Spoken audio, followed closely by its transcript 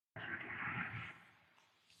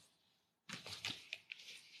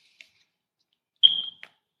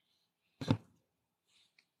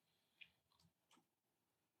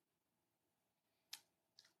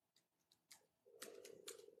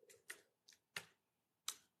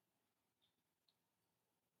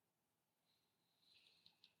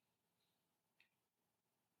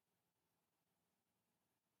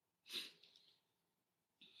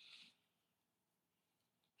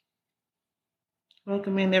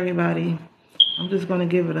Welcome in, everybody. I'm just going to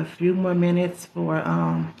give it a few more minutes for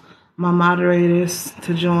my moderators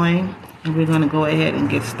to join, and we're going to go ahead and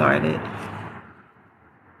get started.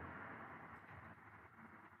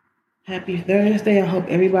 Happy Thursday. I hope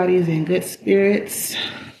everybody is in good spirits.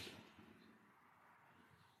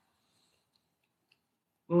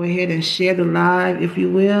 Go ahead and share the live if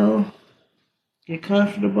you will. Get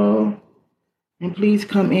comfortable. And please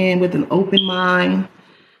come in with an open mind,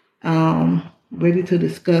 ready to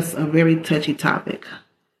discuss a very touchy topic.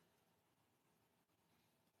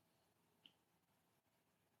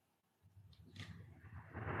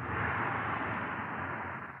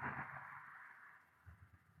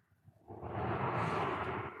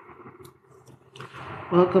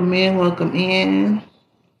 Welcome in, welcome in.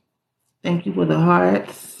 Thank you for the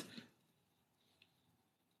hearts.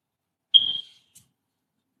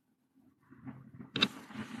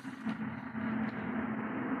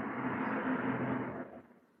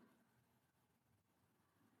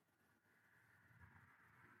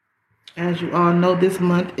 As you all know, this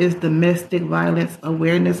month is Domestic Violence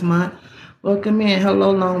Awareness Month. Welcome in.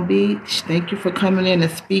 Hello, Long Beach. Thank you for coming in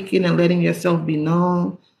and speaking and letting yourself be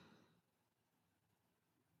known.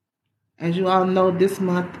 As you all know, this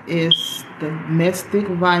month is Domestic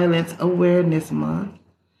Violence Awareness Month.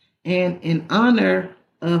 And in honor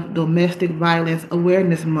of Domestic Violence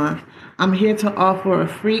Awareness Month, I'm here to offer a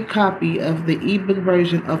free copy of the ebook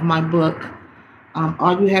version of my book.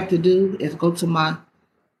 All you have to do is go to my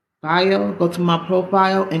bio, go to my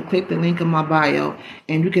profile, and click the link in my bio,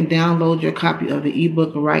 and you can download your copy of the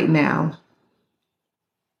ebook right now.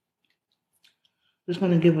 Just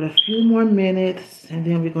going to give it a few more minutes, and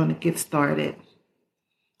then we're going to get started.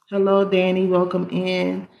 Hello, Danny. Welcome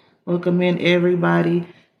in. Welcome in, everybody.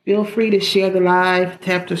 Feel free to share the live.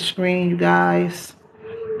 Tap the screen, you guys.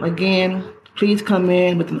 Again, please come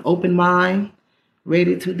in with an open mind,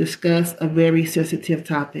 ready to discuss a very sensitive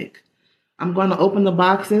topic. I'm going to open the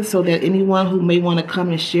boxes so that anyone who may want to come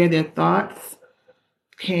and share their thoughts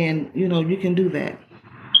can, you can do that.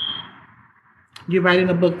 You're writing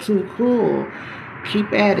a book too? Cool.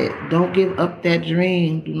 Keep at it. Don't give up that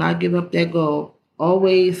dream. Do not give up that goal.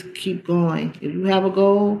 Always keep going. If you have a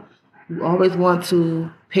goal, you always want to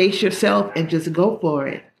pace yourself and just go for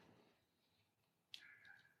it.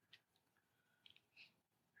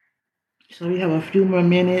 So we have a few more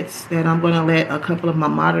minutes that I'm going to let a couple of my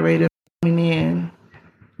moderators come in.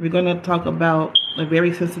 We're going to talk about a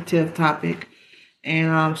very sensitive topic.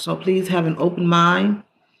 And so please have an open mind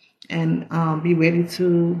and be ready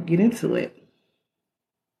to get into it.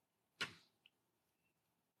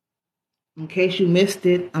 In case you missed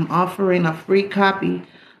it, I'm offering a free copy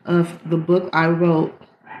of the book I wrote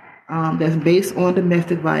that's based on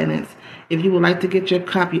domestic violence. If you would like to get your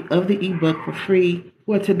copy of the ebook for free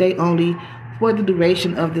for today only, for the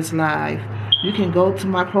duration of this live, you can go to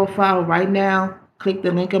my profile right now, click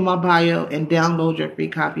the link in my bio, and download your free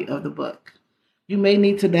copy of the book. You may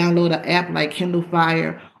need to download an app like Kindle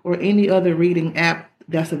Fire or any other reading app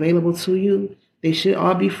that's available to you. They should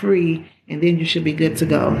all be free, and then you should be good to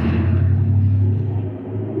go.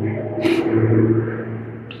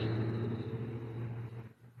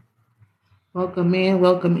 Welcome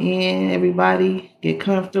in, everybody. Get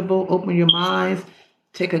comfortable, open your minds,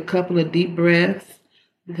 take a couple of deep breaths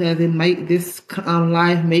because this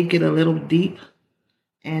live may get a little deep,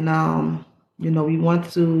 and we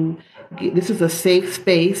want to this is a safe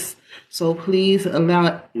space, so please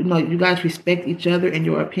allow you guys respect each other and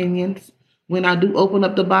your opinions. When I do open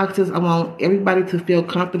up the boxes, I want everybody to feel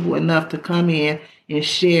comfortable enough to come in and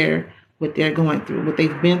share what they're going through, what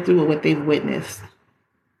they've been through, or what they've witnessed.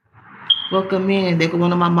 Welcome in. There's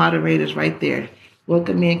one of my moderators right there.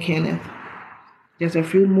 Welcome in, Kenneth. There's a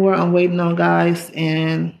few more I'm waiting on, guys,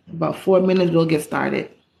 and about 4 minutes we'll get started.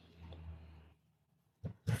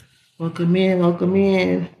 Welcome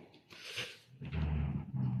in.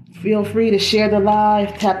 Feel free to share the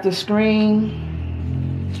live, tap the screen.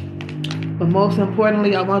 But most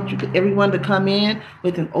importantly, I want everyone to come in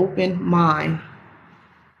with an open mind.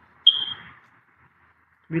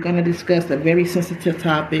 We're going to discuss a very sensitive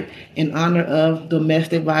topic in honor of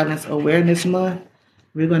Domestic Violence Awareness Month.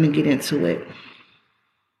 We're going to get into it.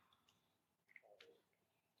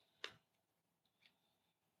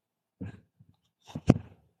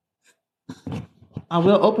 I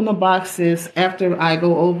will open the boxes after I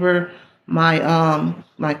go over my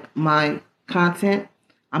my content.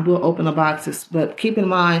 I will open the boxes, but keep in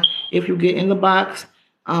mind, if you get in the box,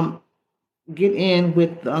 get in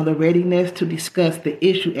with the readiness to discuss the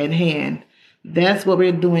issue at hand. That's what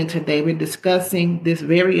we're doing today. We're discussing this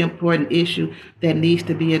very important issue that needs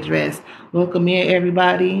to be addressed. Welcome in,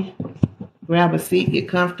 everybody. grab a seat, get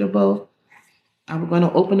comfortable. I'm going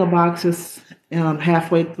to open the boxes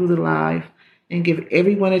halfway through the live and give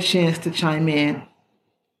everyone a chance to chime in.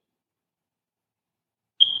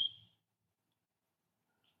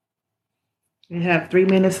 We have 3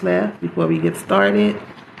 minutes left before we get started.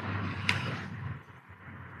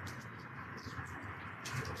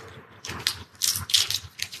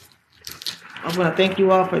 I want to thank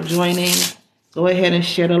you all for joining. Go ahead and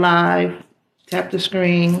share the live. Tap the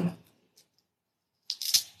screen.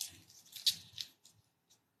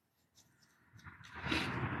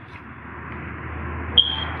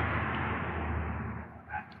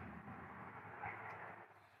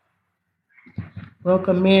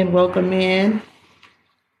 Welcome in, welcome in.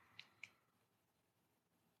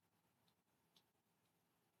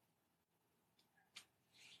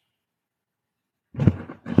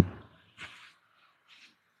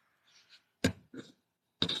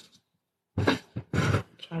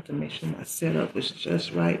 Try to make sure my setup is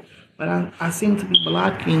just right, but I seem to be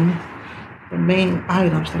blocking the main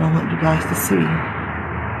items that I want you guys to see.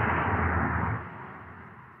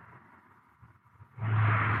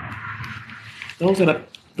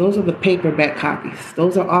 Those are the paperback copies.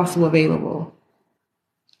 Those are also available.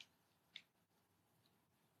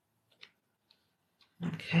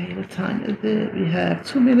 Okay, what time is it? We have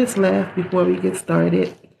 2 minutes left before we get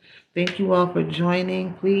started. Thank you all for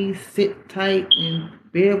joining. Please sit tight and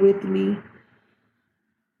bear with me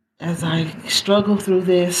as I struggle through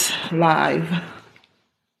this live.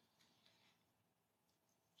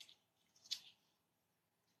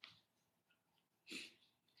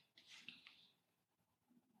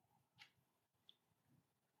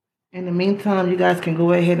 In the meantime, you guys can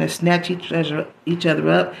go ahead and snatch each other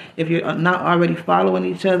up. If you're not already following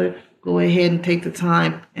each other, go ahead and take the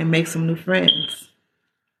time and make some new friends.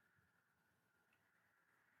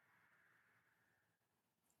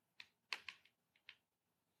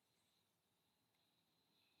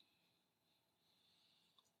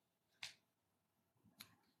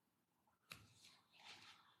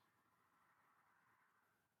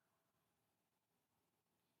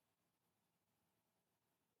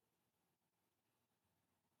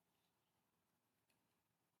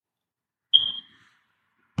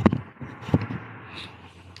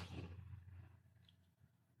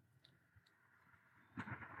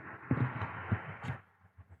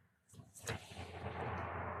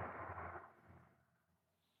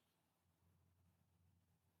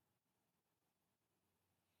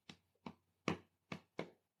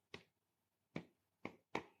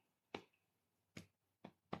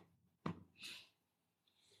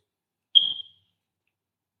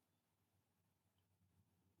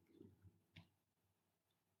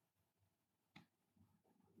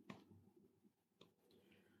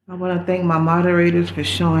 I want to thank my moderators for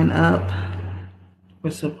showing up,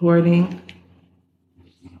 for supporting.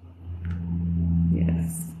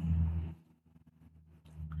 Yes.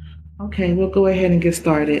 Okay, we'll go ahead and get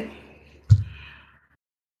started.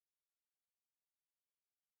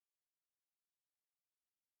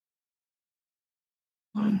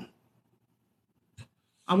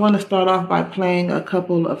 I want to start off by playing a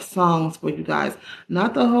couple of songs for you guys.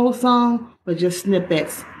 Not the whole song, but just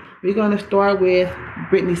snippets. We're going to start with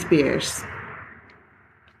Britney Spears.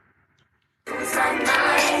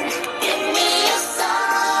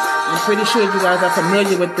 I'm pretty sure you guys are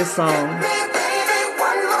familiar with this song.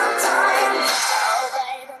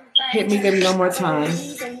 Hit Me Baby One More Time.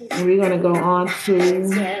 And we're going to go on to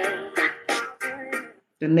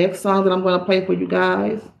the next song that I'm going to play for you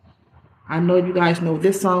guys. I know you guys know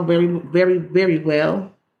this song very, very, very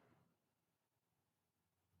well.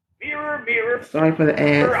 Mirror, mirror. Sorry for the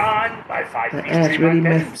ad. On by 5 the ad's really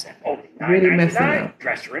messing up.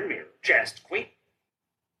 Dresser and mirror, chest, queen.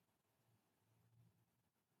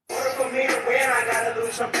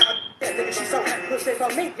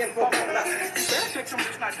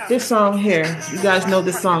 This song here, you guys know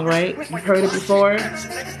this song, right? You've heard it before.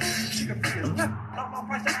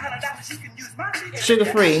 Sugar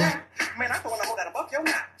Free.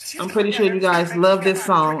 I'm pretty sure you guys love this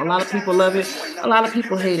song. A lot of people love it. A lot of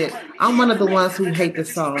people hate it. I'm one of the ones who hate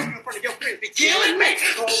this song.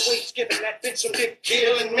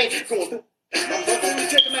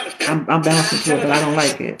 I'm bouncing to it, but I don't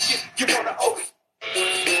like it.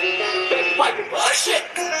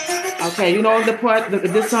 Okay, you know the part,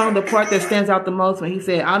 this song, the part that stands out the most when he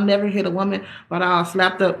said, "I'll never hit a woman, but I'll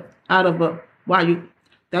slap the out of a."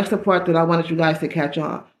 That's the part that I wanted you guys to catch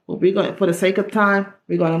on. But we're going, for the sake of time,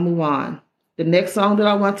 we're going to move on. The next song that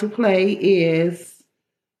I want to play is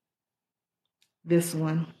this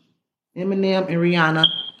one, Eminem and Rihanna.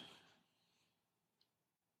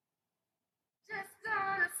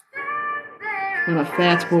 I'm going to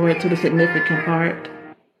fast forward to the significant part.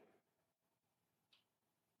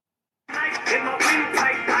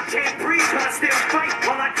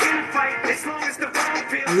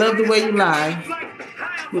 I love the way you lie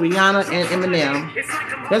with Rihanna and Eminem.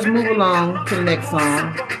 Let's move along to the next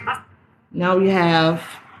song. Now we have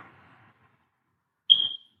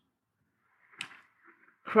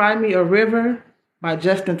Cry Me a River by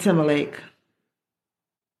Justin Timberlake.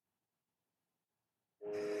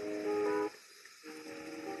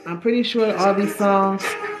 I'm pretty sure all these songs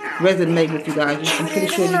resonate with you guys. I'm pretty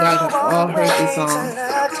sure you guys have all heard these songs.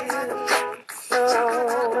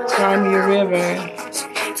 Cry Me a River.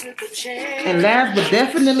 And last but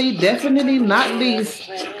definitely not least,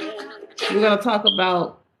 we're going to talk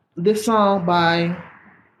about this song by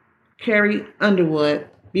Carrie Underwood,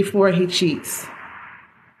 Before He Cheats.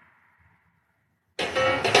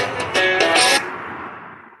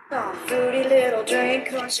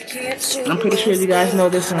 I'm pretty sure you guys know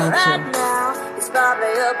this song too.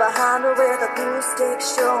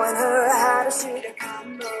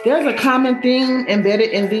 There's a common theme embedded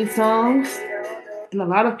in these songs, and a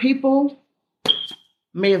lot of people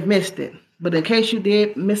may have missed it. But in case you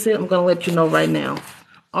did miss it, I'm going to let you know right now.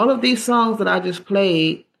 All of these songs that I just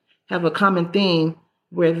played have a common theme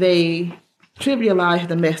where they trivialize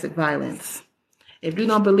domestic violence. If you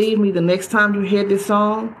don't believe me, the next time you hear this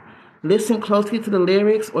song, listen closely to the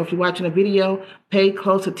lyrics, or if you're watching a video, pay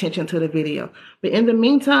close attention to the video. But in the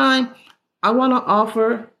meantime, I want to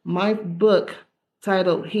offer my book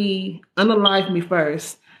titled He Unalived Me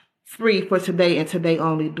First, free for today and today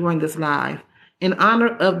only during this live, in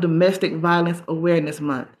honor of Domestic Violence Awareness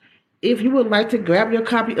Month. If you would like to grab your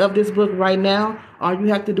copy of this book right now, all you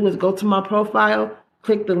have to do is go to my profile,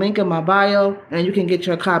 click the link in my bio, and you can get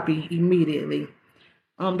your copy immediately.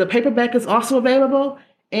 The paperback is also available.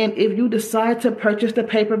 And if you decide to purchase the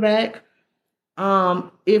paperback,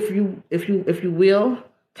 if you will,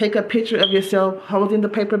 take a picture of yourself holding the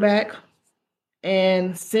paperback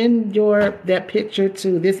and send that picture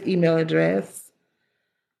to this email address.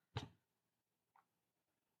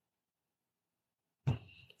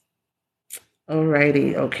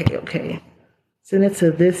 Alrighty, okay. Send it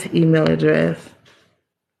to this email address.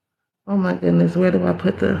 Oh my goodness, where do I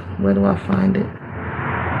find it?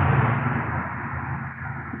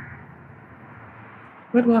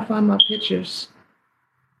 Where do I find my pictures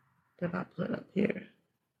that I put up here?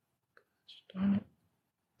 Darn it.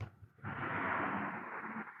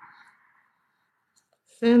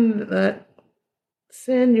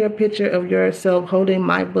 Send your picture of yourself holding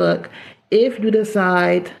my book if you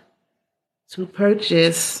decide to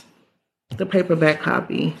purchase the paperback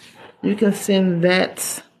copy. You can send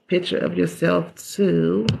that picture of yourself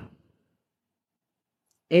to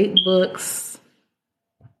 8 Books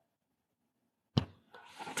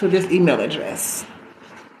to this email address.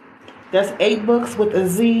 That's 8 Books with a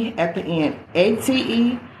Z at the end.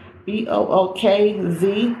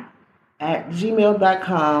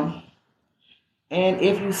 ATEBOOKZ@gmail.com. And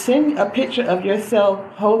if you send a picture of yourself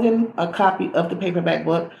holding a copy of the paperback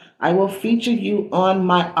book, I will feature you on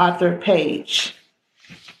my author page.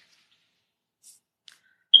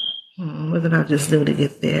 What did I just do to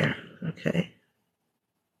get there? Okay.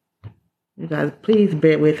 You guys, please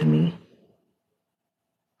bear with me.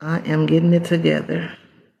 I am getting it together.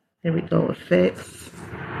 Here we go, effects.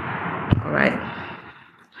 All right.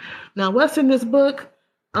 Now, what's in this book?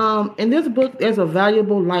 In this book, there's a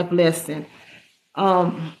valuable life lesson.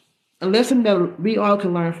 A lesson that we all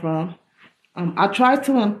can learn from. I tried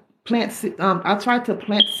to plant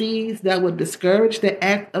seeds that would discourage the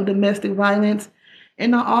act of domestic violence,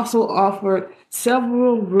 and I also offered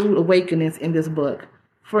several rude awakenings in this book.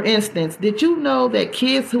 For instance, did you know that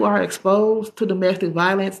kids who are exposed to domestic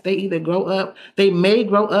violence, they may grow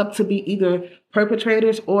up to be either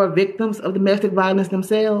perpetrators or victims of domestic violence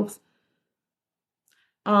themselves?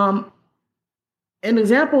 An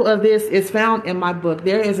example of this is found in my book.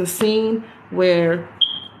 There is a scene where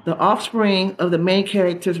the offspring of the main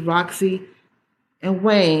characters, Roxy and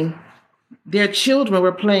Wayne, their children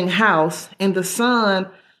were playing house, and the son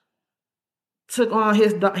took on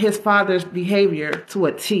his father's behavior to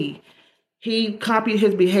a T. He copied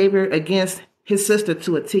his behavior against his sister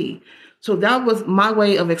to a T. So that was my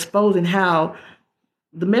way of exposing how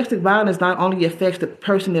domestic violence not only affects the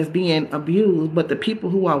person that's being abused, but the people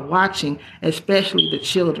who are watching, especially the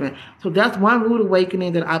children. So that's one rude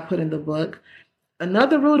awakening that I put in the book.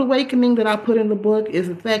 Another rude awakening that I put in the book is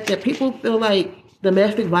the fact that people feel like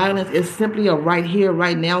domestic violence is simply a right here,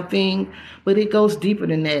 right now thing, but it goes deeper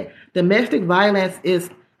than that. Domestic violence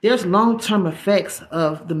there's long-term effects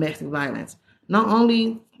of domestic violence. Not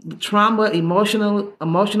only trauma, emotional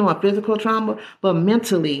and physical trauma, but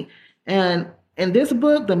mentally. And in this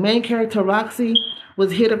book, the main character, Roxy,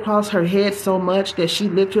 was hit across her head so much that she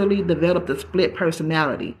literally developed a split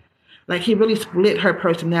personality. Like he really split her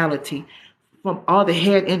personality from all the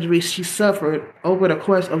head injuries she suffered over the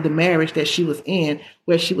course of the marriage that she was in,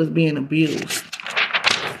 where she was being abused.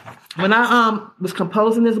 When I was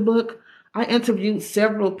composing this book, I interviewed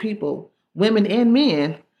several people, women and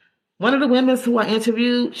men. One of the women who I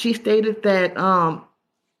interviewed, she stated that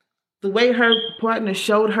the way her partner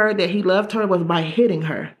showed her that he loved her was by hitting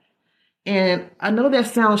her. And I know that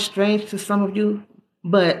sounds strange to some of you,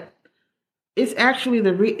 but it's actually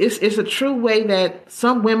it's a true way that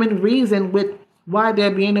some women reason with why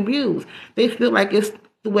they're being abused. They feel like it's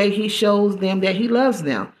the way he shows them that he loves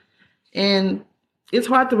them. And it's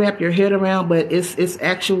hard to wrap your head around, but it's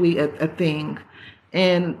actually a thing.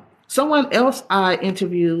 And someone else I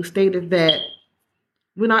interviewed stated that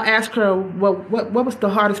when I asked her what was the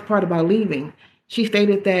hardest part about leaving, she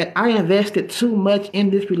stated that I invested too much in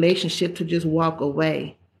this relationship to just walk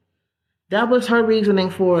away. That was her reasoning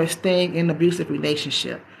for staying in an abusive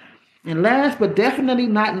relationship. And last but definitely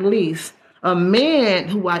not least, a man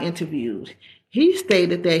who I interviewed, he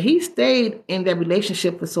stated that he stayed in that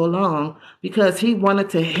relationship for so long because he wanted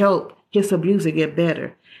to help his abuser get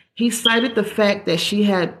better. He cited the fact that she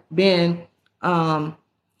had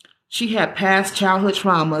past childhood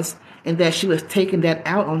traumas and that she was taking that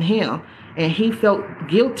out on him. And he felt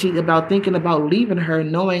guilty about thinking about leaving her,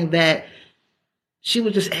 knowing that she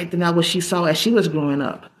was just acting out what she saw as she was growing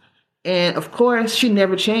up. And of course, she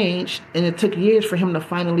never changed. And it took years for him to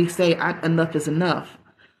finally say, enough is enough.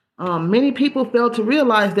 Many people fail to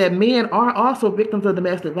realize that men are also victims of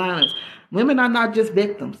domestic violence. Women are not just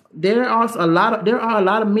victims. There are a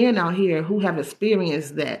lot of men out here who have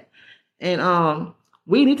experienced that. And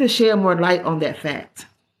we need to share more light on that fact.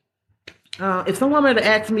 If someone were to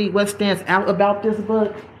ask me what stands out about this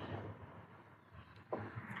book,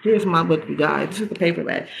 here's my book, you guys. This is the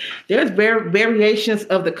paperback. There's variations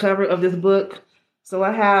of the cover of this book. So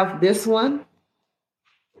I have this one.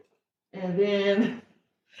 And then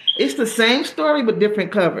it's the same story but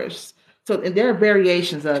different covers. So and there are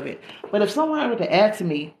variations of it. But if someone were to ask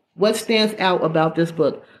me what stands out about this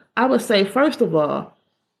book, I would say, first of all,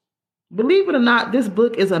 believe it or not, this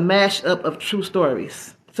book is a mashup of true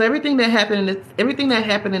stories. So everything that happened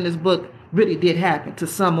in this book really did happen to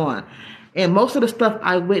someone. And most of the stuff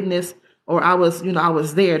I witnessed, or I was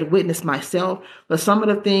there to witness myself, but some of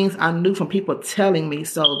the things I knew from people telling me.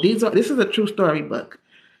 So this is a true story book.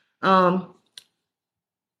 One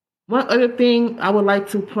other thing I would like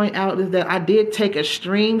to point out is that I did take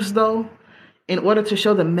extremes, though, in order to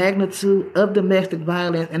show the magnitude of domestic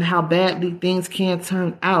violence and how badly things can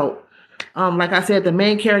turn out. Like I said, the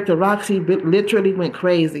main character, Roxy, literally went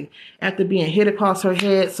crazy. After being hit across her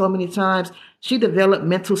head so many times, she developed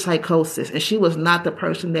mental psychosis, and she was not the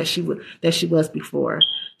person that she was before.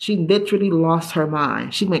 She literally lost her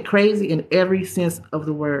mind. She went crazy in every sense of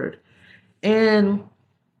the word. And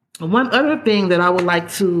one other thing that I would like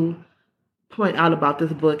to point out about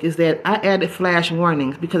this book is that I added flash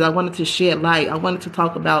warnings because I wanted to shed light. I wanted to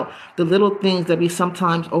talk about the little things that we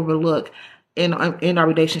sometimes overlook in our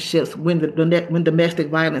relationships when domestic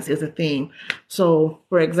violence is a thing. So,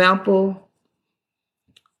 for example,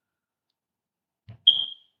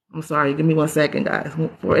 I'm sorry, give me 1 second, guys.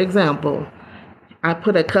 For example, I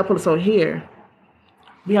put a couple. So here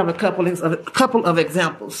we have a couple of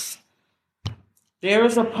examples. There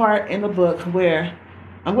is a part in the book where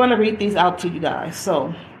I'm going to read these out to you guys.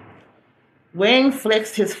 So, Wayne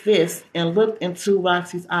flexed his fist and looked into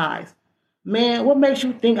Roxy's eyes. Man, what makes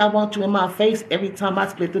you think I want you in my face every time I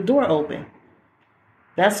split the door open?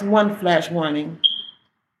 That's one flash warning.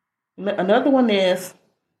 Another one is,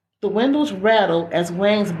 the windows rattled as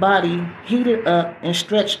Wayne's body heated up and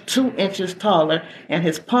stretched 2 inches taller, and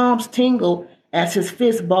his palms tingled as his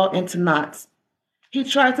fist balled into knots. He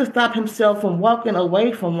tried to stop himself from walking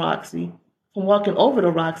over to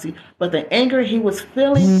Roxy, but the anger he was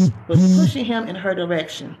feeling was pushing him in her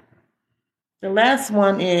direction. The last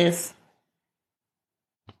one is,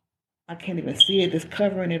 I can't even see it, it's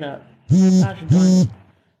covering it up. Gosh darn it.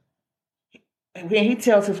 When he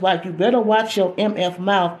tells his wife, you better watch your MF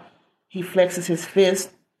mouth, he flexes his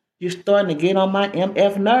fist. You're starting to get on my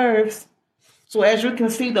MF nerves. So as you can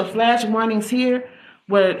see, the flash warnings here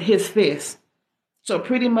were his fist. So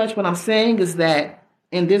pretty much what I'm saying is that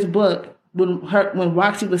in this book, when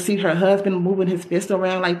Roxy would see her husband moving his fist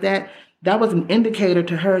around like that, that was an indicator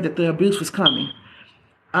to her that the abuse was coming.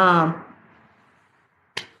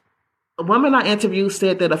 A woman I interviewed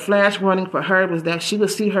said that a flash warning for her was that she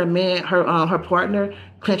would see her partner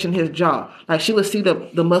clenching his jaw. Like she would see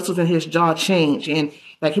the muscles in his jaw change, and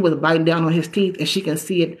like he was biting down on his teeth, and she can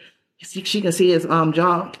see it. She can see his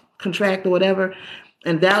jaw contract or whatever,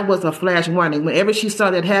 and that was a flash warning. Whenever she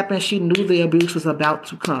saw that happen, she knew the abuse was about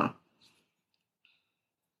to come.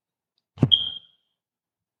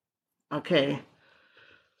 Okay.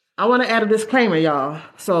 I want to add a disclaimer, y'all.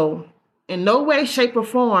 So, in no way, shape, or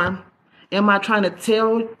form am I trying to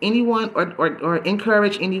tell anyone or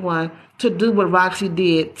encourage anyone to do what Roxy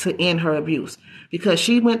did to end her abuse, because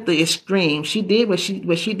she went the extreme. She did what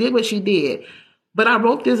she did. But I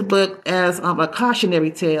wrote this book as a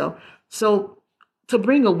cautionary tale, so to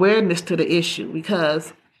bring awareness to the issue,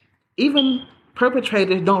 because even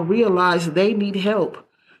perpetrators don't realize they need help.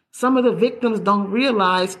 Some of the victims don't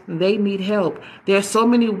realize they need help. There are so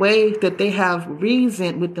many ways that they have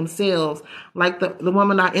reasoned with themselves. Like the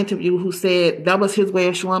woman I interviewed who said that was his way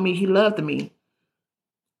of showing me he loved me.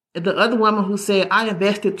 The other woman who said, I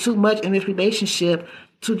invested too much in this relationship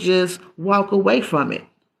to just walk away from it.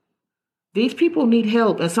 These people need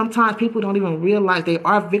help, and sometimes people don't even realize they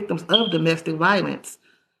are victims of domestic violence.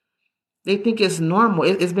 They think it's normal.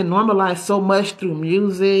 It's been normalized so much through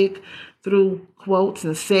music, through quotes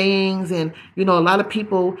and sayings. And, a lot of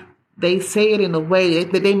people, they say it in a way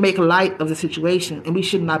that they make light of the situation, and we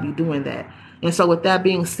should not be doing that. And so with that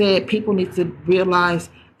being said, people need to realize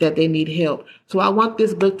that they need help. So I want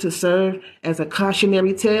this book to serve as a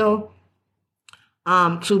cautionary tale,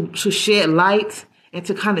 to shed light and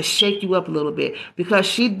to kind of shake you up a little bit, because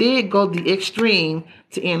she did go the extreme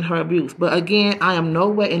to end her abuse. But again, I am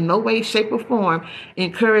in no way, shape, or form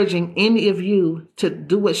encouraging any of you to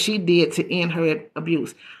do what she did to end her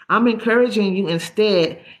abuse. I'm encouraging you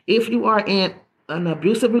instead, if you are in an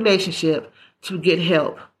abusive relationship, to get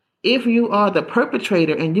help. If you are the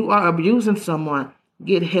perpetrator and you are abusing someone,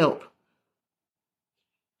 get help.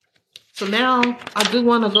 So now I do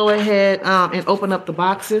want to go ahead and open up the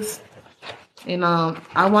boxes. And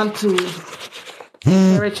I want to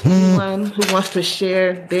encourage anyone who wants to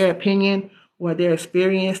share their opinion or their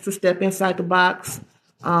experience to step inside the box.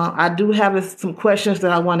 I do have some questions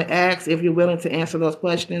that I want to ask if you're willing to answer those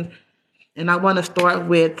questions. And I want to start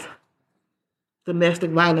with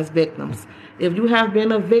domestic violence victims. If you have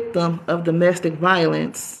been a victim of domestic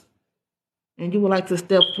violence and you would like to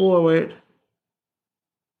step forward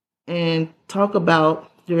and talk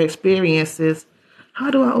about your experiences, how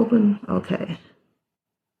do I open? Okay,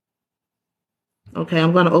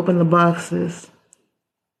 I'm going to open the boxes.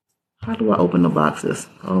 How do I open the boxes?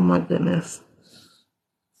 Oh my goodness.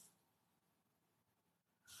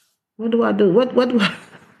 What do I do? What do I?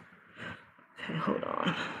 Okay, hold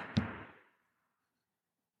on.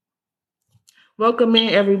 Welcome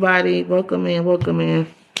in, everybody. Welcome in.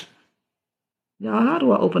 Y'all, how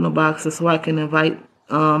do I open the boxes so I can invite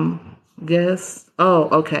guests? Oh,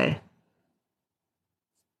 okay.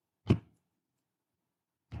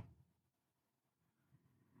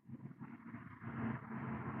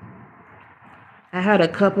 I had a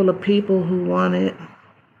couple of people who wanted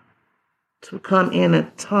to come in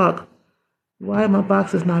and talk. Why are my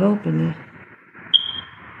boxes not opening?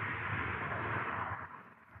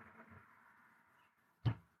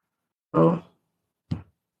 Oh.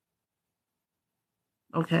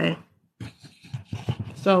 Okay.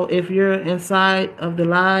 So if you're inside of the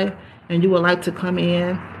live and you would like to come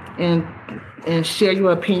in and share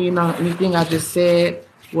your opinion on anything I just said,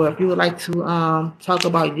 or if you would like to talk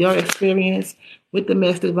about your experience with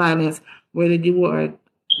domestic violence, whether you were a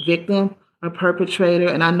victim or perpetrator,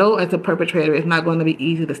 and I know as a perpetrator, it's not going to be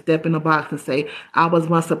easy to step in the box and say, I was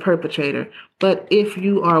once a perpetrator. But if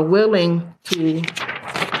you are willing to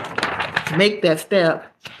make that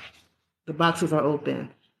step, the boxes are open.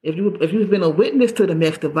 If you've been a witness to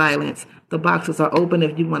domestic violence, the boxes are open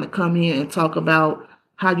if you want to come in and talk about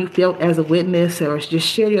how you felt as a witness, or just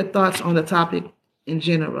share your thoughts on the topic in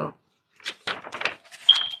general.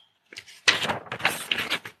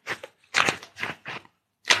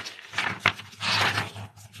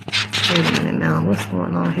 Wait a minute now, what's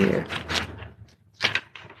going on here?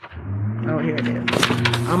 Oh, here it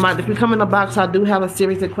is. If you come in the box, I do have a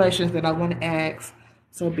series of questions that I want to ask.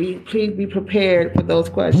 So please be prepared for those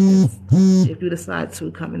questions if you decide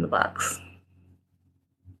to come in the box.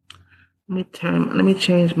 Let me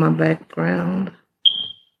change my background.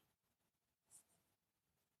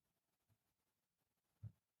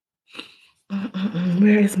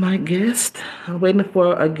 Where is my guest? I'm waiting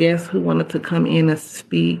for a guest who wanted to come in and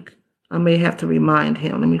speak. I may have to remind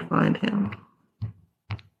him. Let me find him.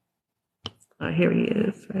 Oh, here he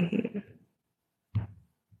is, right here.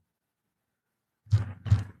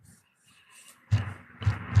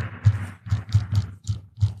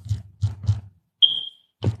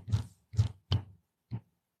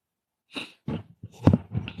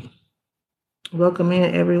 Welcome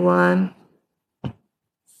in, everyone.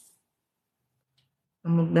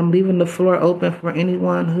 I'm leaving the floor open for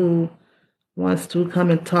anyone who wants to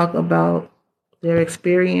come and talk about their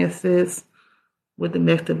experiences with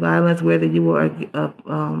domestic violence, whether you were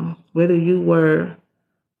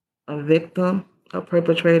a victim, a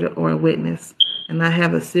perpetrator, or a witness. And I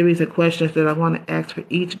have a series of questions that I want to ask for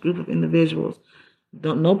each group of individuals.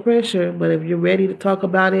 No pressure, but if you're ready to talk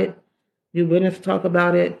about it, you're willing to talk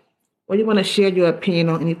about it, or you want to share your opinion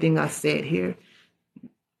on anything I said here,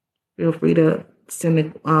 feel free to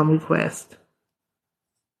send a request.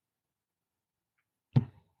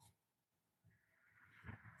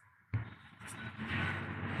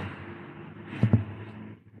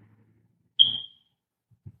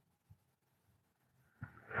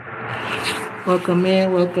 Welcome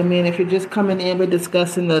in, welcome in. If you're just coming in, we're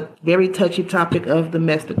discussing the very touchy topic of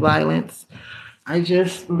domestic violence. I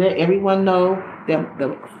just let everyone know that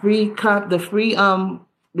the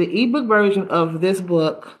ebook version of this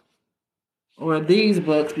book or these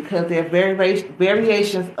books, because they're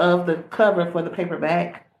variations of the cover for the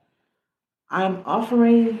paperback. I'm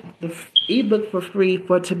offering the ebook for free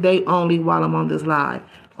for today only while I'm on this live.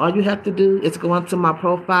 All you have to do is go onto my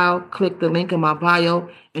profile, click the link in my bio,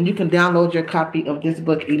 and you can download your copy of this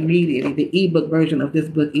book immediately, the ebook version of this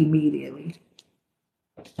book immediately.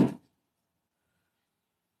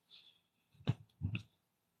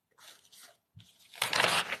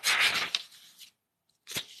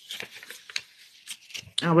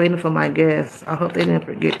 I'm waiting for my guests. I hope they didn't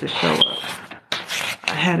forget to show up.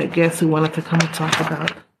 I had a guest who wanted to come and talk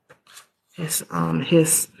about his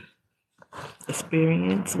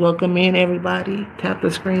experience. Welcome in, everybody. Tap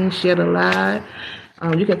the screen, share the live.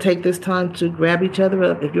 You can take this time to grab each other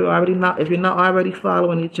up. If you're not already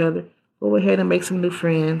following each other, go ahead and make some new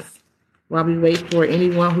friends while we wait for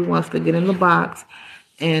anyone who wants to get in the box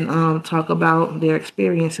and talk about their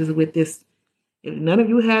experiences with this. If none of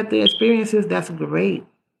you had the experiences, that's great.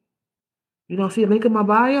 You don't see a link in my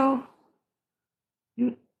bio?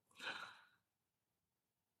 You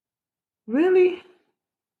really?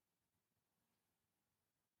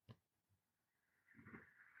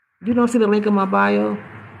 You don't see the link in my bio?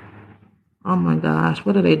 Oh my gosh,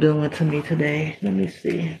 what are they doing to me today? Let me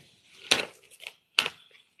see.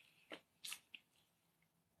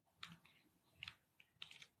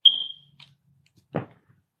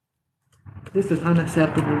 This is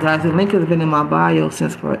unacceptable, guys. The link has been in my bio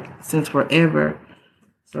since forever.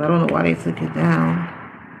 So I don't know why they took it down.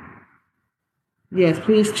 Yes,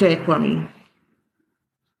 please check for me.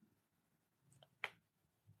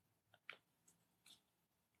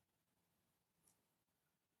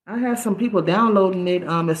 I had some people downloading it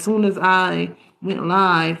as soon as I went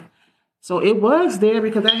live. So it was there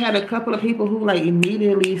because I had a couple of people who like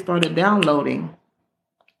immediately started downloading.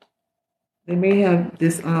 They may have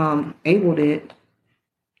disabled it.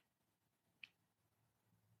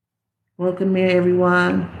 Welcome in,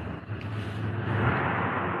 everyone.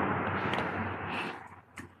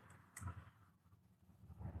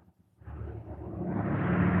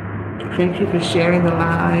 Thank you for sharing the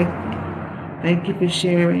live. Thank you for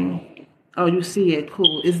sharing. Oh, you see it.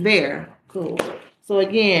 Cool. It's there. Cool. So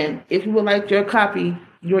again, if you would like your copy,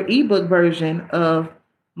 your ebook version of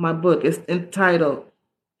my book is entitled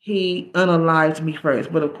He Unalived Me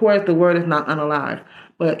First. But of course, the word is not unalive.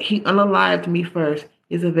 But He Unalived Me First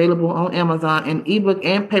is available on Amazon in ebook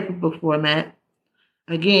and paperback format.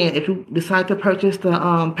 Again, if you decide to purchase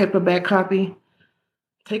the paperback copy,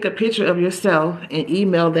 take a picture of yourself and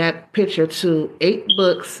email that picture to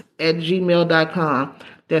 8books@gmail.com.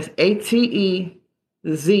 That's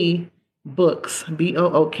ATEZ books,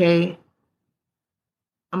 BOOK.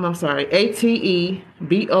 I'm sorry, ATEBOOKZ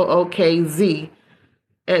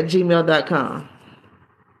 @gmail.com.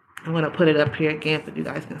 I'm going to put it up here again so you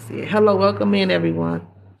guys can see it. Hello, welcome in, everyone.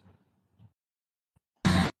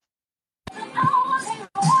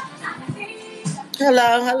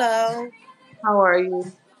 Hello. How are you?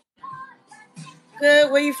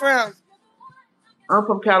 Good. Where you from? I'm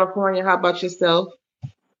from California. How about yourself?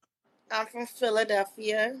 I'm from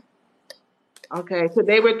Philadelphia. Okay,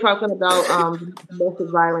 today we're talking about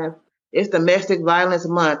domestic violence. It's Domestic Violence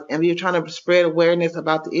Month, and we're trying to spread awareness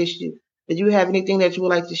about the issue. Did you have anything that you would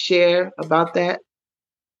like to share about that?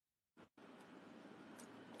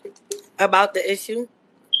 About the issue,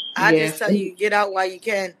 I just Yes. tell you, get out while you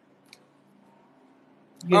can,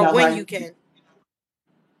 You or know when how? you can.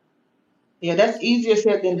 Yeah, that's easier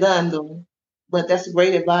said than done, though. But that's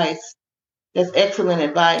great advice. That's excellent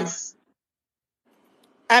advice.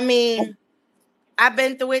 I mean, I've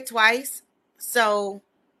been through it twice, so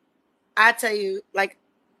I tell you, like,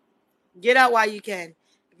 get out while you can.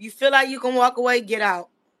 You feel like you can walk away, get out.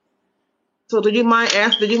 So did you mind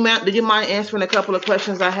answering a couple of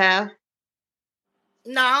questions I have?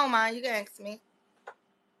 No, I don't mind. You can ask me.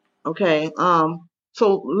 Okay.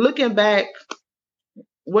 So looking back,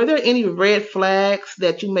 were there any red flags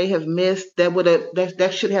that you may have missed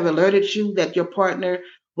that should have alerted you that your partner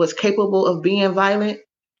was capable of being violent?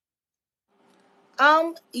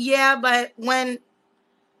 Yeah, but when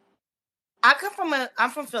I'm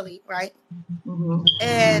from Philly, right? Mm-hmm.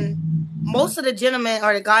 And most of the gentlemen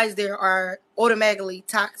or the guys there are automatically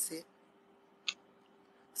toxic.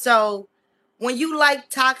 So when you like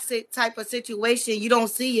toxic type of situation, you don't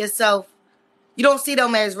see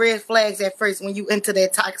them as red flags at first when you into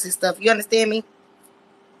that toxic stuff. You understand me?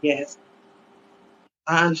 Yes,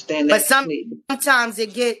 I understand But that completely. sometimes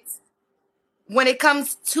when it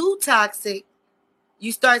comes too toxic,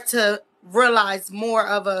 you start to realize more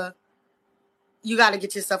of you got to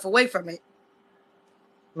get yourself away from it.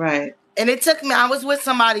 Right. And it took me, I was with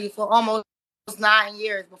somebody for almost 9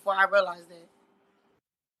 years before I realized that.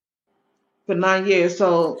 For 9 years.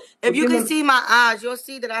 So If you can see my eyes, you'll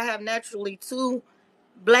see that I have naturally 2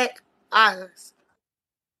 black eyes.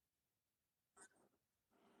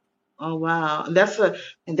 Oh wow. And that's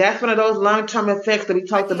one of those long-term effects that we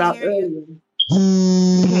talked about earlier.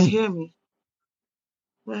 You can't hear me.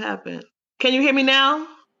 What happened? Can you hear me now?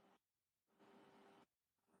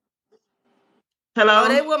 Hello? Oh,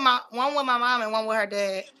 they with one with my mom and one with her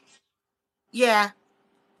dad. Yeah.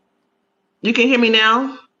 You can hear me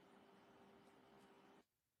now?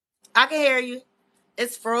 I can hear you.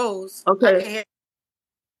 It's froze. Okay. I can hear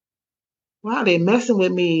Wow, they messing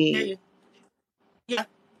with me. you. Yeah.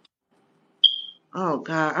 Oh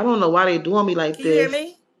God, I don't know why they doing me like Can this. you hear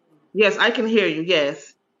me? Yes, I can hear you.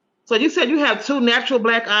 Yes. So you said you have 2 natural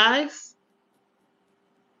black eyes?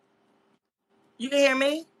 You can hear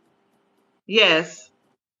me? Yes.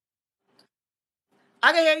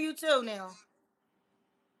 I can hear you too now.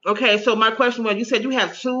 Okay, so my question was, you said you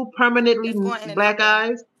have 2 permanently It's going in and black out.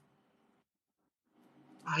 eyes?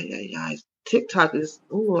 Ay. TikTok is,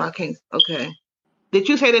 I can't. Okay. Did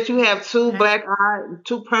you say that you have 2 black eyes,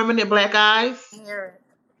 2 permanent black eyes?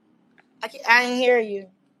 I didn't hear you.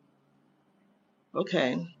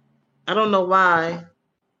 Okay. I don't know why.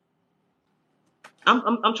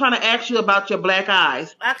 I'm trying to ask you about your black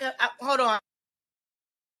eyes. Hold on.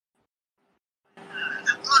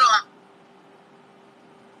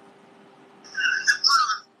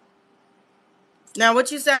 Now,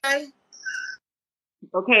 what you say?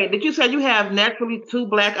 Okay, did you say you have naturally 2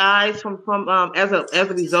 black eyes from as a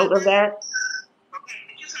result of that? Okay,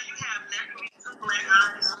 did you say you have naturally 2 black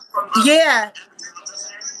eyes from Yeah.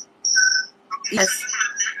 Yes.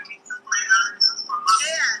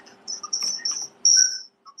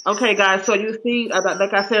 Okay, guys. So you see,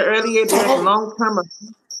 like I said earlier, there's long term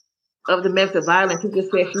of domestic violence. She just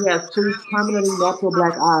said she has 2 permanently natural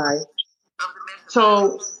black eyes.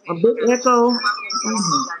 So a big echo.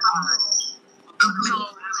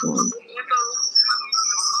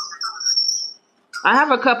 I have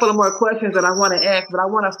a couple of more questions that I want to ask, but I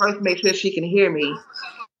want to first make sure she can hear me.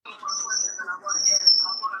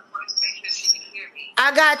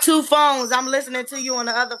 I got 2 phones. I'm listening to you on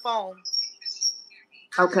the other phone.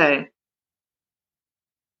 Okay.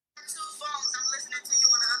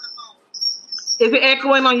 Is it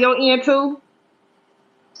echoing on your end too?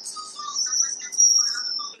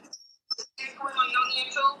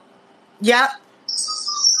 Yep.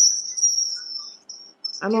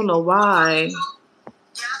 I don't know why.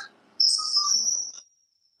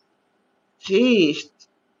 Jeez.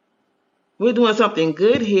 We're doing something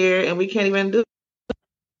good here and we can't even do.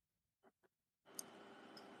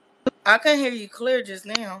 I can hear you clear just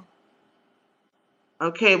now.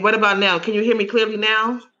 Okay, what about now? Can you hear me clearly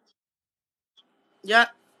now? Yep.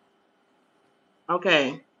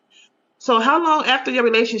 Okay. So how long into your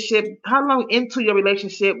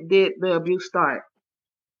relationship did the abuse start?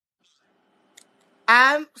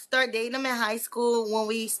 I started dating him in high school when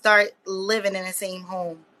we start living in the same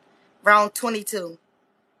home, around 22.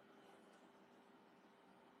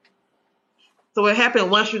 So it happened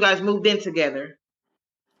once you guys moved in together?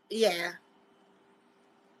 Yeah.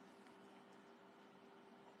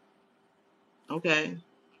 Okay.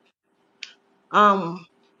 My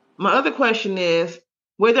other question is,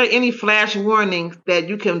 were there any flash warnings that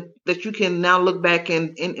you can now look back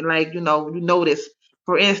and like, you notice?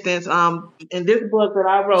 For instance, in this book that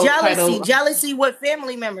I wrote titled Jealousy with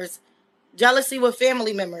family members. Jealousy with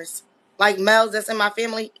family members. Like males that's in my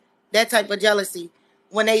family, that type of jealousy.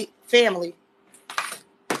 When they family.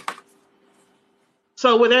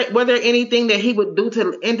 So were there anything that he would do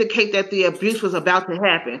to indicate that the abuse was about to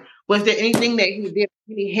happen? Was there anything that he did?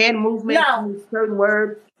 Any hand movements, No, any certain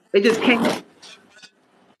words? It just came. It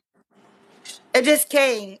it just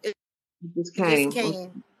came. just It just came.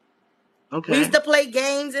 came. We Okay. used to play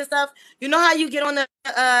games and stuff. You know how you get on the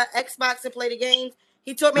Xbox and play the games?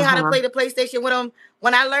 He taught me Uh how to huh. play the PlayStation with him.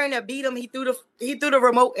 When I learned to beat him, he threw the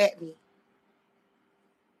remote at me.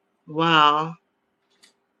 Wow.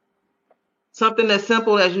 Something as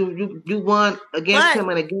simple as you won against But him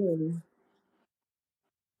in a game.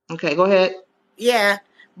 Okay, go ahead. yeah,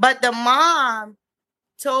 but the mom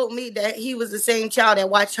told me that he was the same child that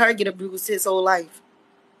watched her get abused his whole life.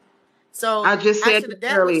 So I just I said should that have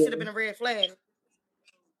that earlier. should have been a red flag.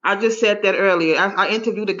 I just said that earlier. I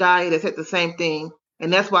interviewed a guy that said the same thing,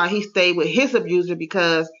 and that's why he stayed with his abuser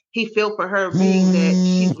because he felt for her being that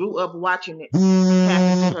she grew up watching it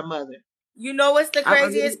happen to her mother. You know what's the I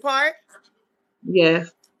really, craziest part?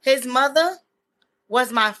 yes, His mother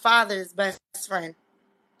was my father's best friend.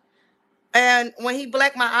 And when he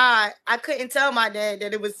blacked my eye, I couldn't tell my dad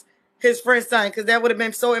that it was his friend's son because that would have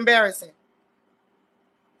been so embarrassing.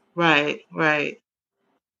 right, right.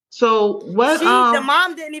 So what? The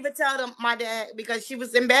mom didn't even tell my dad because she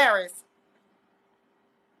was embarrassed.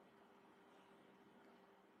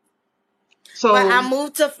 But I So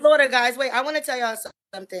moved to Florida, guys. Wait, I want to tell y'all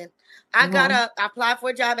something. I mhm. applied for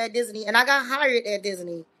a job at Disney and I got hired at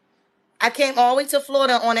Disney. I came all the way to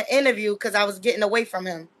Florida on an interview because I was getting away from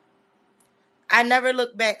him. I never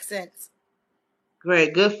looked back since.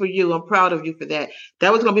 Great, good for you. I'm proud of you for that.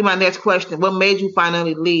 That was gonna be my next question. What made you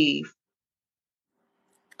finally leave?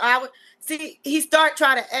 I would see he started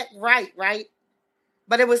trying to act right,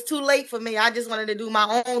 but it was too late for me. I just wanted to do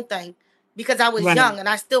my own thing because I was Right. young and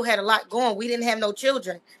I still had a lot going. We didn't have no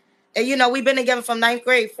children, and we've been together from ninth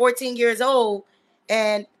grade, 14 years old,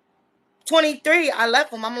 and 23. I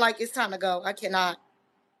left him. I'm like, it's time to go. I cannot.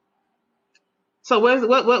 So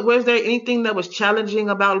was there anything that was challenging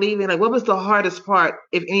about leaving? Like what was the hardest part,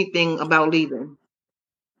 if anything, about leaving?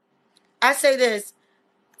 I say this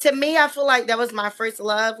to me. I feel like that was my first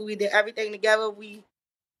love. We did everything together.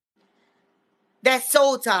 That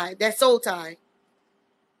soul tie. That soul tie.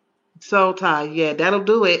 So Ty, yeah, that'll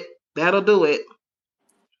do it. That'll do it.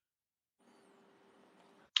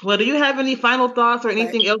 Well, do you have any final thoughts or But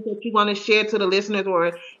anything else that you want to share to the listeners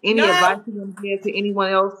or any advice no, you want to give to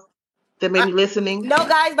anyone else that may uh, be listening? no,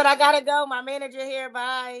 guys. But I gotta go. My manager here.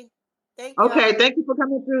 Bye. Thank Okay, y'all. thank you for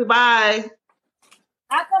coming through. Bye.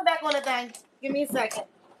 I'll come back on the thing. Give me a second.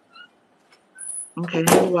 Okay,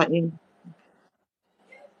 how do I end?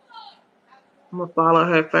 I'm gonna follow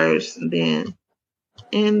her first and then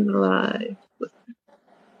end the live.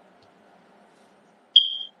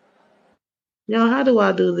 Y'all, how do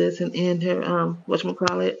I do this and end her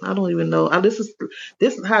whatchamacallit? I don't even know. This is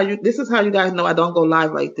how you guys know I don't go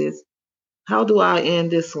live like this. How do I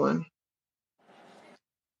end this one?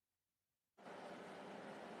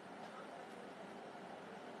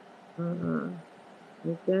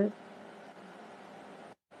 Like that?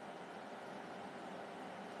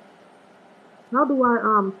 How do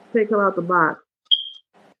I take her out the box?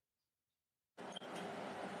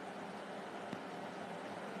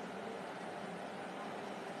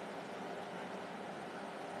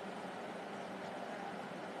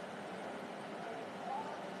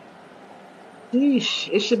 Sheesh,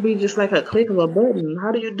 it should be just like a click of a button.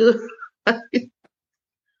 How do you do it?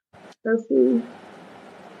 Let's see.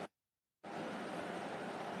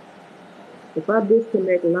 If I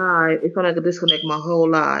disconnect live, it's gonna disconnect my whole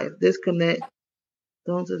live. Disconnect.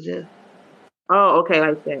 Don't suggest. Oh, okay,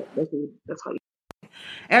 like that. That's how you.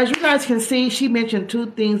 As you guys can see, she mentioned two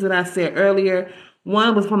things that I said earlier.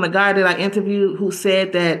 One was from the guy that I interviewed who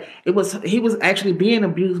said that he was actually being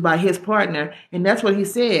abused by his partner, and that's what he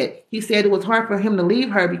said. He said it was hard for him to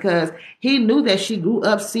leave her because he knew that she grew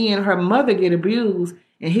up seeing her mother get abused,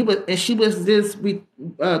 and she was just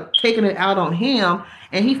taking it out on him,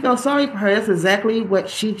 and he felt sorry for her. That's exactly what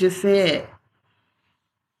she just said.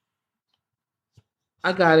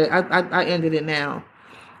 I got it. I ended it now.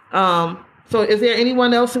 So is there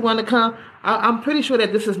anyone else who want to come? I'm pretty sure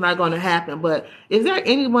that this is not going to happen, but is there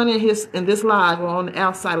anyone in this live or on the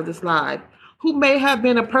outside of this live who may have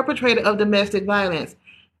been a perpetrator of domestic violence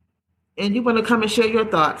and you want to come and share your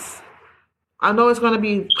thoughts? I know it's going to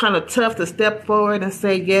be kind of tough to step forward and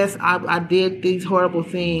say, yes, I did these horrible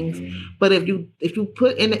things, but if you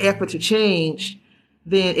put in the effort to change,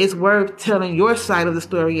 then it's worth telling your side of the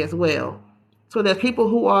story as well. So that people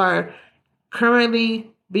who are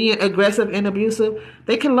currently being aggressive and abusive,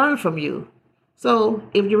 they can learn from you. So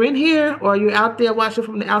if you're in here or you're out there watching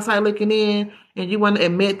from the outside looking in and you want to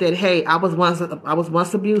admit that, hey, I was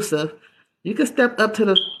once abusive, you can step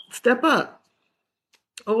up.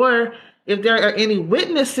 Or if there are any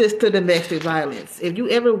witnesses to domestic violence. If you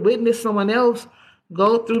ever witnessed someone else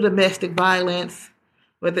go through domestic violence,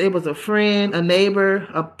 whether it was a friend, a neighbor,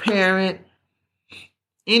 a parent,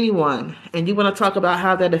 anyone, and you want to talk about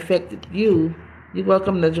how that affected you, you're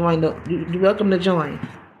welcome to join. You're welcome to join.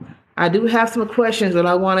 I do have some questions that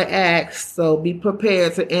I want to ask, so be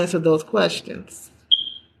prepared to answer those questions.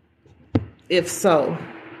 If so,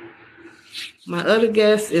 my other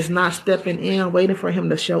guest is not stepping in. I'm waiting for him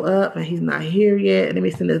to show up, and he's not here yet. Let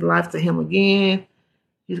me send his life to him again.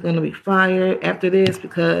 He's going to be fired after this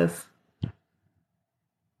because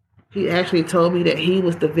he actually told me that he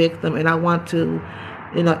was the victim, and I want to,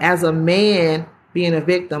 as a man being a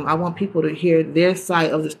victim, I want people to hear their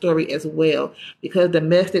side of the story as well, because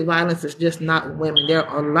domestic violence is just not women. There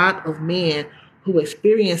are a lot of men who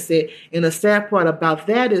experience it, and the sad part about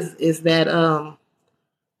that is that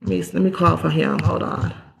let me call for him. Hold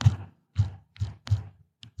on.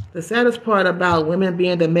 The saddest part about women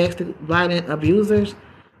being domestic violent abusers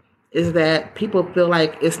is that people feel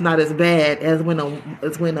like it's not as bad as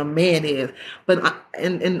when a man is. But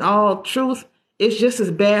in all truth, it's just as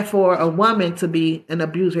bad for a woman to be an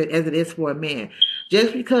abuser as it is for a man.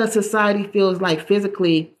 Just because society feels like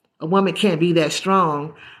physically a woman can't be that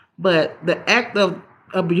strong, but the act of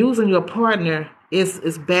abusing your partner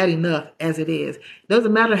is bad enough as it is. It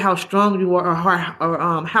doesn't matter how strong you are or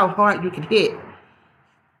how hard you can hit.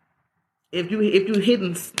 If you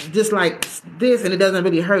hitting just like this and it doesn't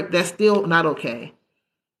really hurt, that's still not okay.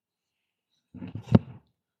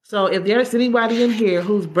 So if there's anybody in here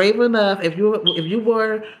who's brave enough, if you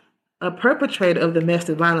were a perpetrator of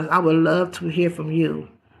domestic violence, I would love to hear from you.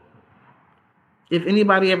 If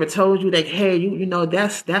anybody ever told you that, hey,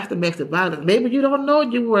 that's domestic violence, maybe you don't know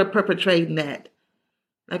you were perpetrating that.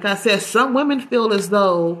 Like I said, some women feel as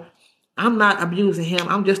though I'm not abusing him.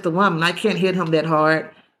 I'm just a woman. I can't hit him that hard.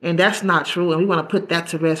 And that's not true. And we want to put that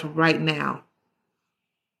to rest right now.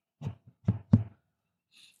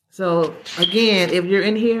 So, again, if you're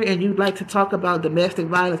in here and you'd like to talk about domestic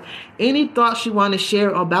violence, any thoughts you want to share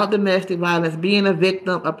about domestic violence, being a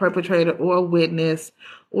victim, a perpetrator, or a witness,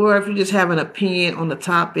 or if you just have an opinion on the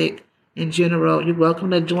topic in general, you're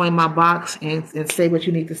welcome to join my box and say what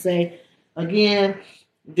you need to say. Again,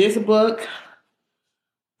 this book,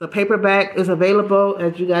 the paperback, is available.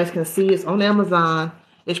 As you guys can see, it's on Amazon.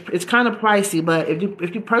 It's kind of pricey, but if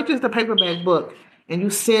you purchase the paperback book and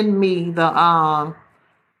you send me the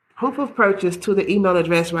proof of purchase to the email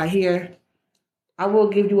address right here, I will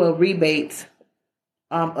give you a rebate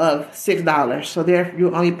of $6. So there,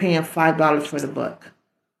 you're only paying $5 for the book,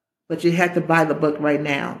 but you have to buy the book right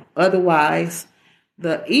now. Otherwise,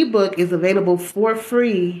 the ebook is available for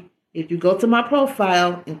free. If you go to my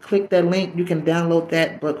profile and click that link, you can download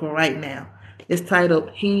that book right now. It's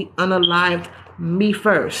titled "He Unalived Me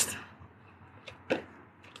First."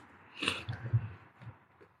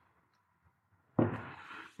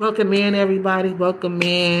 Welcome in, everybody. Welcome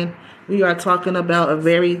in. We are going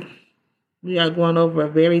over a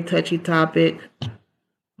very touchy topic.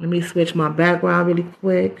 Let me switch my background really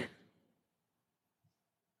quick.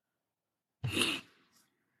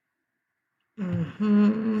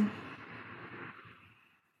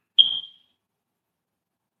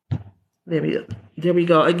 There we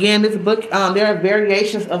go. Again, this book, there are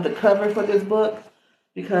variations of the cover for this book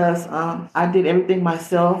because I did everything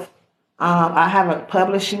myself. I have a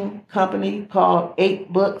publishing company called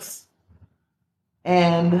 8 Books,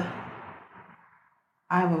 and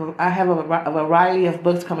I have a variety of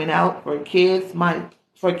books coming out for kids,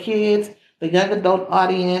 the young adult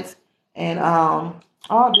audience, and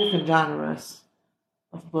all different genres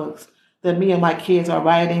of books that me and my kids are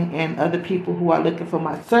writing, and other people who are looking for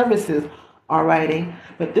my services are writing.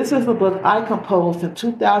 But this is the book I composed in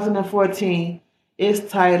 2014.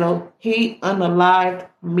 It's titled "He Unalived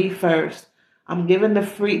Me First." I'm giving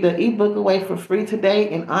the ebook away for free today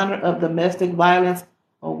in honor of Domestic Violence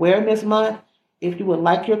Awareness Month. If you would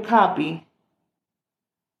like your copy,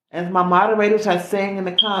 as my moderators are saying in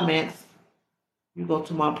the comments, you go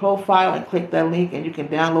to my profile and click that link and you can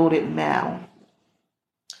download it now.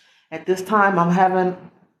 At this time,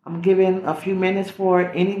 I'm giving a few minutes for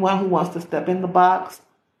anyone who wants to step in the box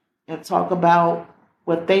and talk about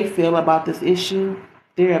what they feel about this issue,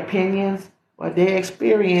 their opinions, or their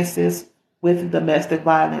experiences with domestic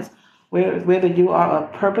violence, whether you are a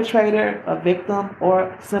perpetrator, a victim,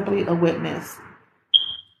 or simply a witness.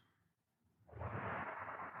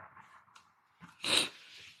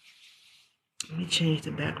 Let me change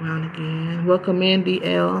the background again. Welcome in,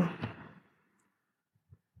 DL.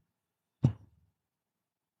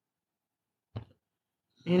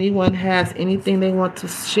 Anyone has anything they want to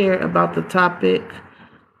share about the topic?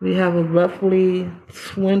 We have a roughly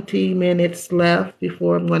 20 minutes left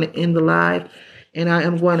before I'm going to end the live. And I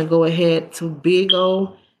am going to go ahead to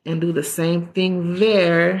Bigo and do the same thing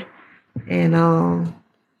there. And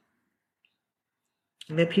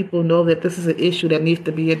let people know that this is an issue that needs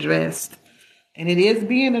to be addressed. And it is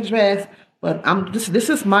being addressed, but this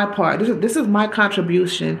is my part. This is my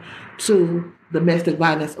contribution to domestic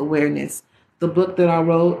violence awareness. The book that I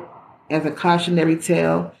wrote as a cautionary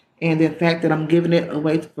tale, and the fact that I'm giving it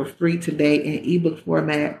away for free today in ebook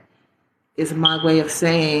format, is my way of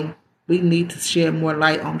saying we need to shed more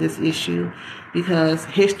light on this issue, because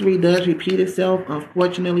history does repeat itself.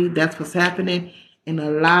 Unfortunately, that's what's happening in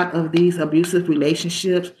a lot of these abusive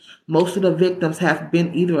relationships. Most of the victims have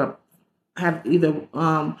either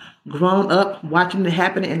grown up watching it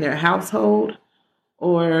happen in their household,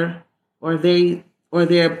 or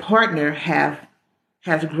their partner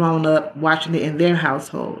has grown up watching it in their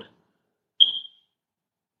household.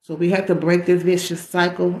 So we have to break this vicious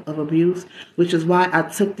cycle of abuse, which is why I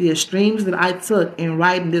took the extremes that I took in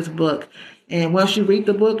writing this book. And once you read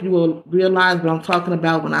the book, you will realize what I'm talking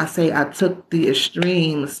about when I say I took the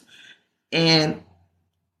extremes and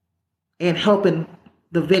helping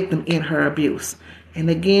the victim in her abuse. And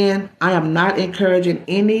again, I am not encouraging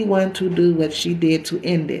anyone to do what she did to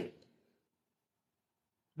end it.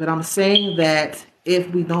 But I'm saying that if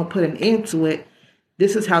we don't put an end to it,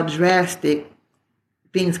 this is how drastic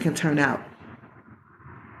things can turn out.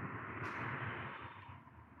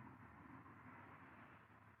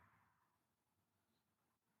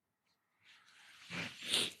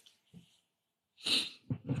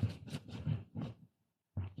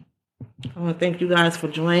 I want to thank you guys for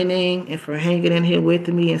joining and for hanging in here with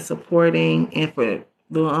me and supporting, and for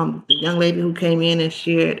the young lady who came in and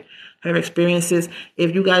shared her experiences.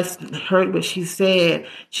 If you guys heard what she said,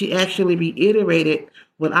 she actually reiterated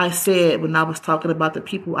what I said when I was talking about the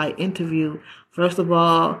people I interviewed. First of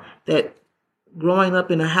all, that growing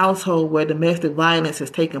up in a household where domestic violence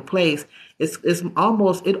has taken place, it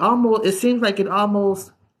seems like it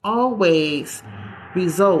almost always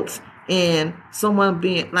results in someone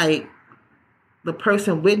being like the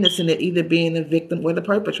person witnessing it either being the victim or the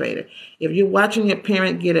perpetrator. If you're watching your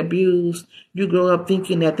parent get abused, you grow up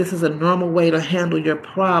thinking that this is a normal way to handle your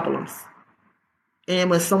problems. And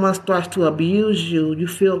when someone starts to abuse you, you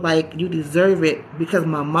feel like you deserve it because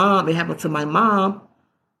it happened to my mom.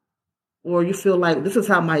 Or you feel like this is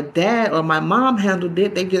how my dad or my mom handled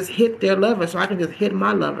it. They just hit their lover, so I can just hit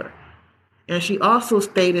my lover. And she also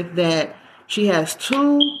stated that she has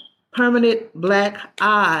 2 permanent black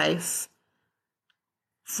eyes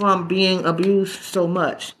from being abused so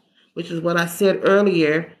much, which is what I said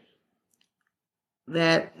earlier,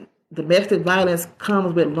 that domestic violence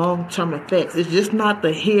comes with long-term effects. It's just not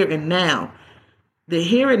the here and now. The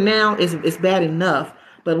here and now is bad enough,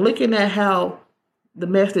 but looking at how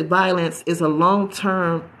domestic violence is a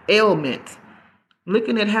long-term ailment,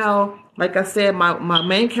 looking at how, like I said, my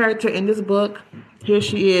main character in this book, here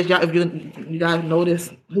she is. Y'all, if you guys notice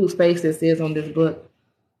whose face this is on this book,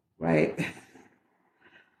 right?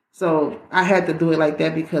 So I had to do it like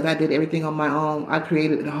that because I did everything on my own. I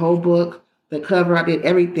created the whole book, the cover, I did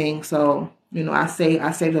everything. So, I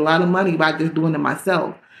saved a lot of money by just doing it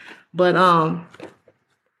myself. But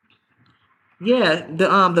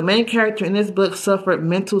the main character in this book suffered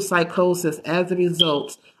mental psychosis as a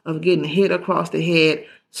result of getting hit across the head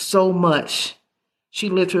so much. She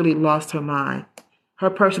literally lost her mind.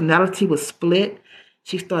 Her personality was split.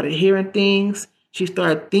 She started hearing things. She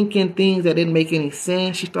started thinking things that didn't make any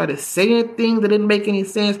sense. She started saying things that didn't make any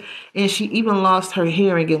sense. And she even lost her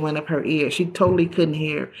hearing in one of her ears. She totally couldn't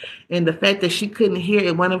hear. And the fact that she couldn't hear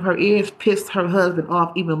in one of her ears pissed her husband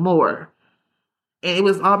off even more. And it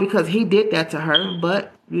was all because he did that to her.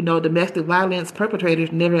 But, domestic violence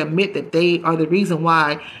perpetrators never admit that they are the reason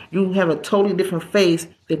why you have a totally different face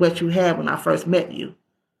than what you had when I first met you.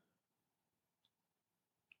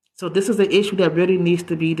 So this is an issue that really needs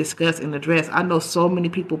to be discussed and addressed. I know so many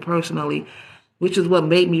people personally, which is what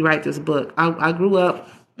made me write this book. I grew up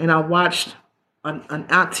and I watched an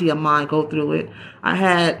auntie of mine go through it. I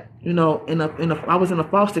had, I was in a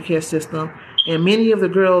foster care system, and many of the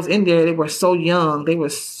girls in there, they were so young. They were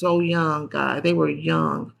so young, guys. They were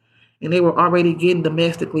young, and they were already getting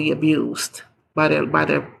domestically abused by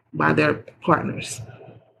their partners.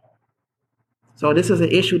 So this is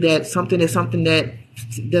an issue something that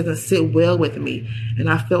doesn't sit well with me. And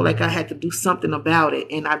I felt like I had to do something about it.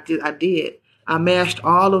 And I did. I mashed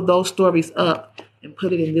all of those stories up and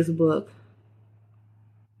put it in this book.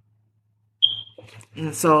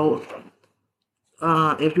 And so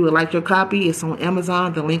if you would like your copy, it's on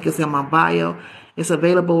Amazon. The link is in my bio. It's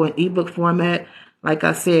available in ebook format. Like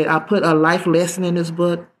I said, I put a life lesson in this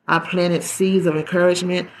book. I planted seeds of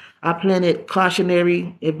encouragement. I planted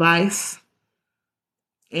cautionary advice.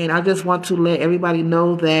 And I just want to let everybody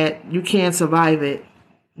know that you can survive it.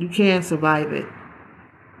 You can survive it.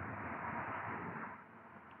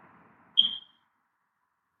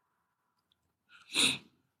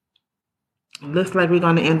 Looks like we're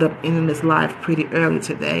going to end up ending this live pretty early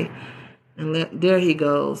today. And there he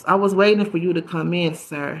goes. I was waiting for you to come in,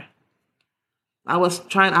 sir. I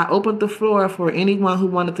opened the floor for anyone who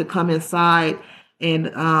wanted to come inside and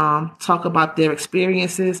talk about their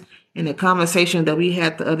experiences in the conversation that we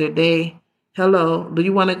had the other day. Hello, do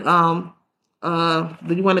you want to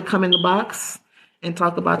come in the box and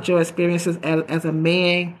talk about your experiences as a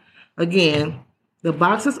man? Again, the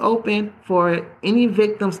box is open for any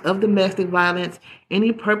victims of domestic violence,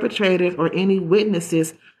 any perpetrators, or any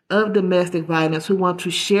witnesses of domestic violence who want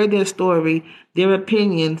to share their story, their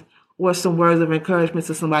opinions, or some words of encouragement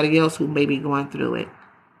to somebody else who may be going through it.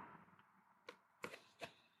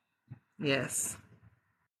 Yes.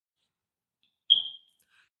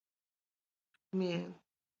 Amen.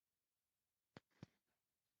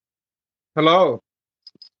 Hello.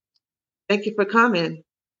 Thank you for coming.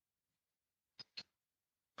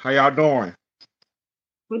 How y'all doing?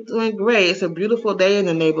 We're doing great. It's a beautiful day in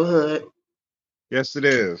the neighborhood. Yes, it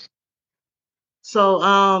is.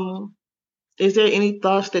 So, is there any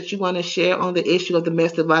thoughts that you want to share on the issue of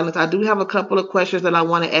domestic violence? I do have a couple of questions that I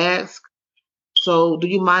want to ask. So, do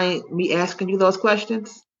you mind me asking you those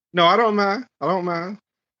questions? No, I don't mind. I don't mind.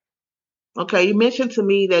 Okay, you mentioned to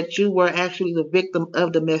me that you were actually the victim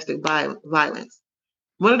of domestic violence.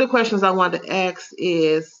 One of the questions I wanted to ask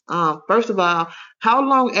is, first of all, how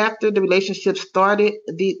long after the relationship started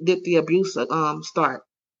did the abuse start?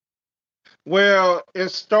 Well, it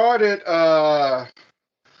started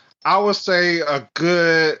I would say a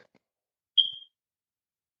good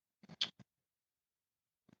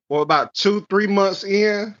about 2-3 months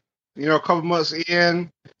in, a couple months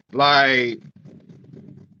in, like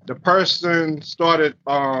the person started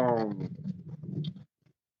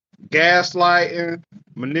gaslighting,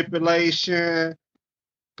 manipulation,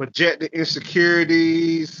 projecting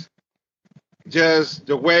insecurities, just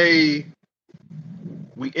the way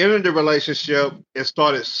we entered the relationship, it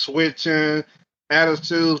started switching,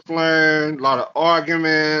 attitudes flaring, a lot of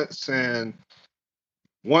arguments, and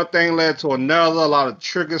one thing led to another. A lot of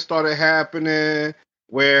triggers started happening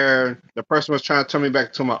where the person was trying to turn me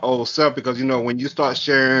back to my old self because, when you start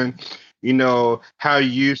sharing, how you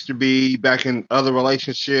used to be back in other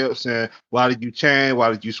relationships and why did you change?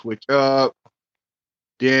 Why did you switch up?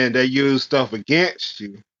 Then they use stuff against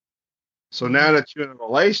you. So now that you're in a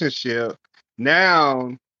relationship,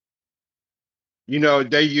 now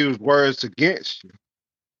they use words against you.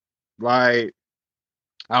 Like,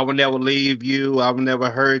 I will never leave you, I will never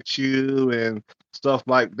hurt you, and stuff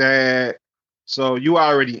like that. So you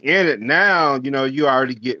already in it now, you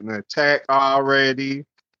already getting attacked already.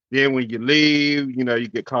 Then when you leave, you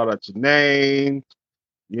get called out your name.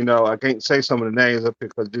 I can't say some of the names up here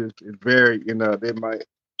because it's very, they might.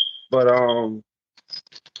 But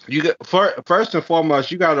you get first and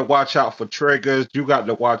foremost, you got to watch out for triggers. You got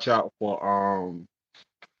to watch out for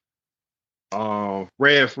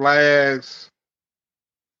red flags.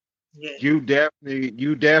 Yes. You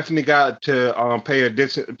definitely got to pay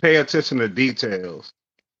attention to details.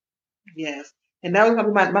 Yes. And that was going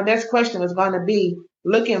to be my next question was going to be,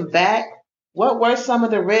 looking back, what were some of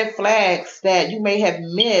the red flags that you may have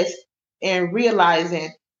missed in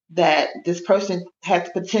realizing that this person had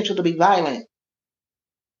the potential to be violent?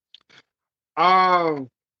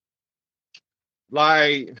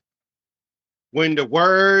 Like when the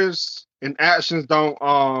words and actions don't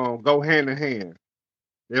go hand in hand,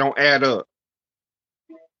 they don't add up.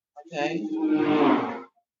 Okay.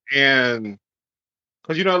 And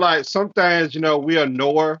because like some things, we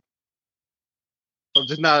ignore, so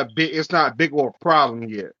it's not big of a problem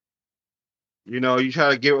yet. You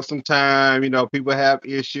try to give it some time. People have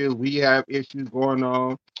issues. We have issues going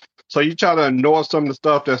on. So you try to ignore some of the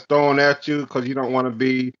stuff that's thrown at you because you don't want to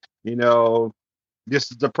be,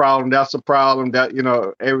 this is the problem, that's the problem, that,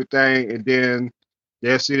 everything. And then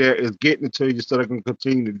they see that it's getting to you, so they're going to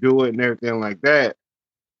continue to do it and everything like that.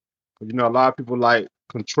 Because, a lot of people like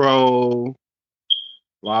control.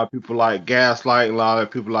 A lot of people like gaslighting. A lot of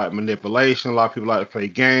people like manipulation. A lot of people like to play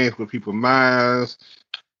games with people's minds.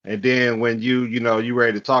 And then when you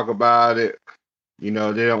ready to talk about it, they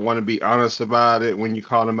don't want to be honest about it when you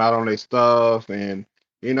call them out on their stuff. And,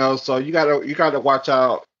 so you gotta watch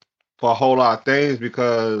out for a whole lot of things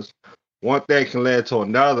because one thing can lead to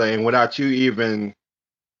another. And without you even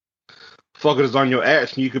focus on your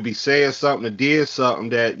action. You could be saying something or did something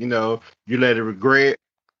that, you let it regret,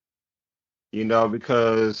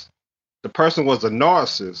 because the person was a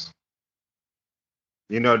narcissist.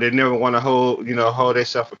 They never want to hold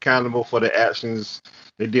themselves accountable for the actions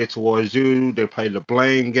they did towards you. They play the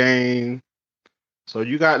blame game. So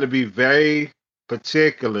you got to be very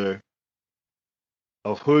particular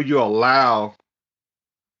of who you allow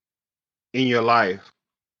in your life.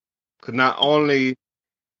 Because not only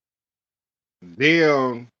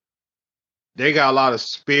them, they got a lot of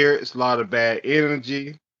spirits, a lot of bad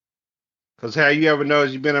energy. Because have you ever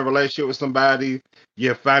noticed you've been in a relationship with somebody,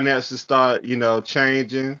 your finances start,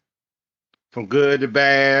 changing from good to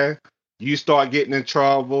bad. You start getting in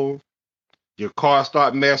trouble. Your car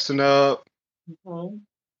start messing up. Hmm.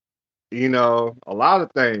 A lot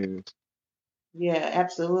of things. Yeah,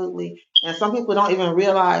 absolutely. And some people don't even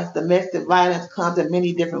realize domestic violence comes in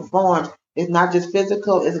many different forms. It's not just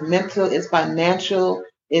physical, it's mental, it's financial,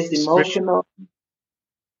 it's Spi- emotional,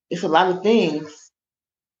 it's a lot of things.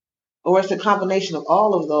 Or it's a combination of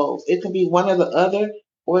all of those. It can be one or the other,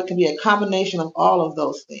 or it can be a combination of all of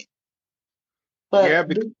those things. Yeah,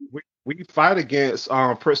 But because we fight against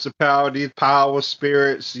principalities, power,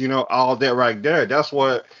 spirits, all that right there. That's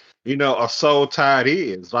what, a soul tie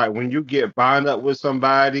is. Like when you get bound up with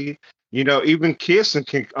somebody, even kissing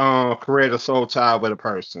can create a soul tie with a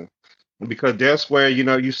person. Because that's where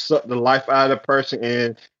you suck the life out of the person,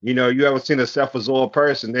 and you ever seen a self-absorbed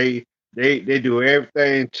person? They do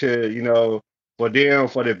everything to for them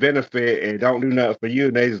for their benefit and don't do nothing for you.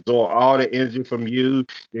 And they absorb all the energy from you.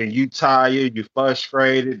 Then you tired, you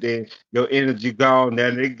frustrated, then your energy gone.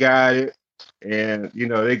 Then they got it, and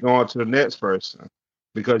they go on to the next person.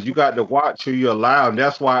 Because you got to watch who you allow, and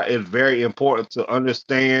that's why it's very important to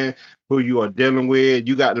understand who you are dealing with.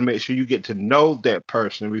 You got to make sure you get to know that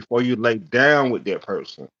person before you lay down with that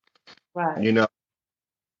person. right. You know,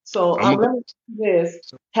 So I'm gonna go. let me ask you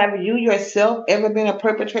this. Have you yourself ever been a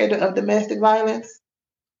perpetrator of domestic violence?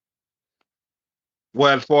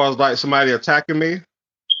 Well, as far as like somebody attacking me,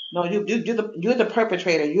 No, you're the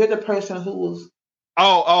perpetrator. You're the person who's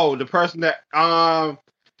the person that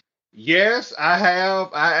yes, I have.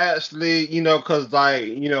 I actually, because like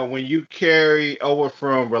when you carry over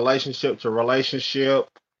from relationship to relationship,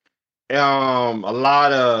 a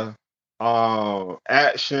lot of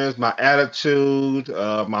actions, my attitude,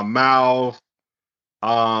 my mouth,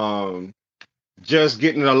 um just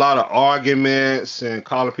getting in a lot of arguments and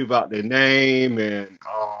calling people out their name, and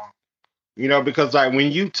because like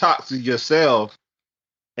when you talk to yourself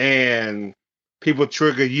and people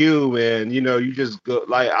trigger you, and you just go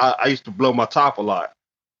like I used to blow my top a lot.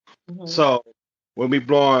 hmm So when we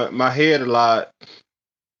blowing my head a lot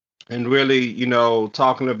and really,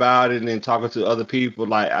 talking about it and talking to other people,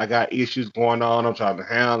 like I got issues going on, I'm trying to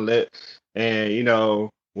handle it. And,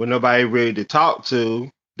 when nobody really to talk to,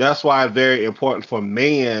 that's why it's very important for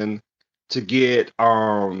men to get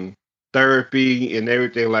therapy and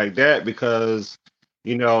everything like that, because,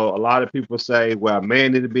 a lot of people say, well, a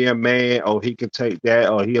man need to be a man, or he can take that,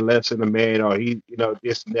 or he less than a man, or he,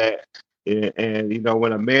 this and that. And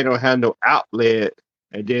when a man don't have no outlet,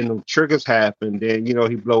 and then the triggers happen, then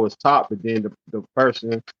he blow his top, and then the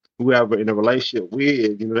person whoever in a relationship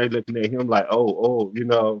with, they looking at him like, oh,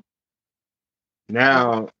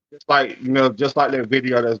 now just like that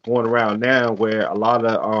video that's going around now, where a lot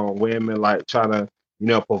of women like trying to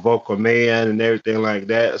provoke a man and everything like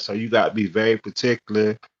that. So you got to be very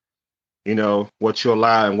particular, what you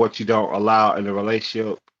allow and what you don't allow in a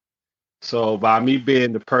relationship. So by me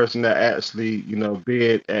being the person that actually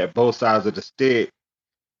been at both sides of the stick,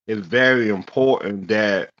 it's very important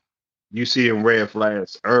that you see them red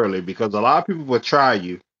flags early, because a lot of people will try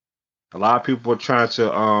you. A lot of people are trying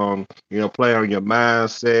to play on your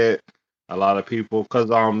mindset. A lot of people, because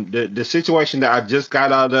the situation that I just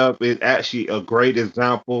got out of is actually a great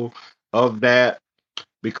example of that,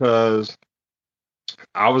 because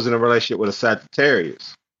I was in a relationship with a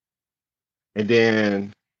Sagittarius, and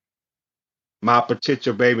then my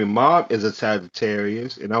potential baby mom is a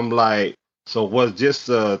Sagittarius, and I'm like, so was this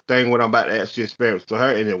a thing what I'm about to actually experience to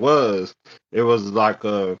her? And it was. It was like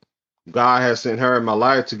God has sent her in my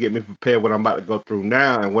life to get me prepared what I'm about to go through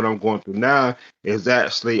now, and what I'm going through now is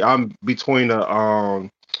actually I'm between a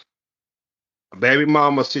baby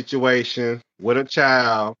mama situation with a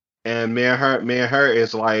child, and me and her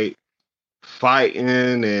is like fighting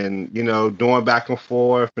and doing back and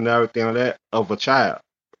forth and everything like that of a child.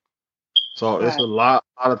 So it's right. a lot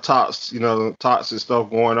of toxic stuff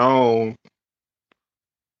going on.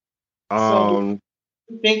 So Um,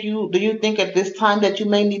 do you think at this time that you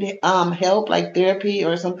may need help, like therapy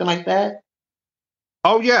or something like that?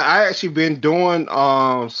 Oh yeah, I actually been doing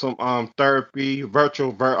some therapy, with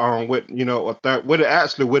with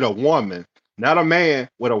actually with a woman, not a man,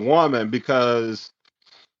 with a woman, because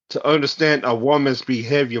to understand a woman's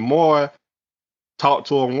behavior more, talk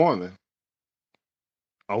to a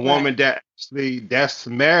Right, woman that's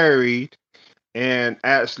married and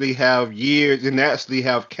actually have years and actually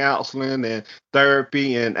have counseling and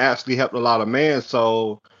therapy and actually helped a lot of men.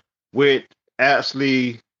 So with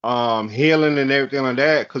actually healing and everything like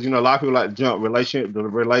that, because a lot of people like to jump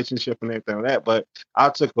relationship and everything like that, but I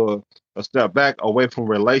took a step back away from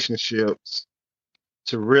relationships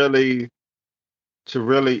to really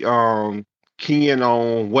key in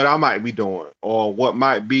on what I might be doing or what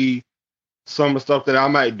might be some of the stuff that I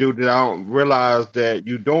might do that I don't realize that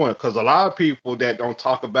you're doing. Because a lot of people that don't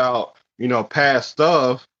talk about, past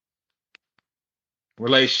stuff,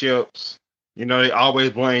 relationships, they always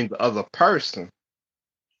blame the other person.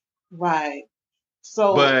 Right.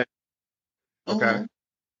 So, But okay, mhm.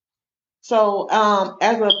 So,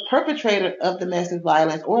 as a perpetrator of domestic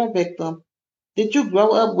violence or a victim, did you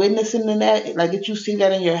grow up witnessing that? Like, did you see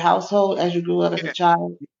that in your household as you grew up as a yeah,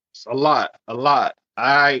 child? it's a lot, a lot.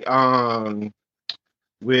 I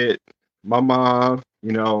with my mom,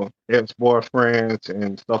 ex-boyfriends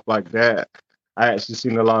and stuff like that. I actually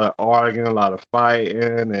seen a lot of arguing, a lot of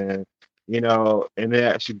fighting, and and it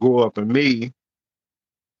actually grew up in me.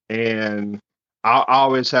 And I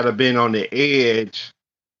always had to been on the edge,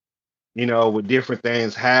 with different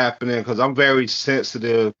things happening because I'm very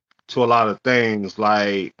sensitive to a lot of things.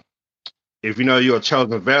 Like if you're a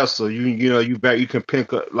chosen vessel, you bet you can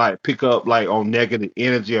pick up like on negative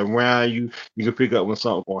energy around you. You can pick up when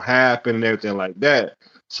something gonna happen and everything like that.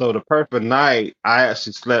 So the perfect night, I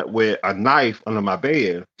actually slept with a knife under my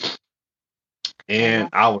bed, Oh, and wow.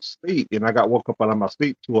 I was asleep, and I got woke up out of my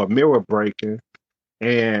sleep to a mirror breaking.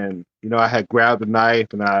 And I had grabbed the knife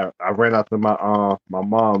and I ran after my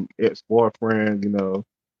mom ex boyfriend,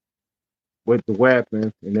 with the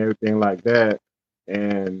weapon and everything like that.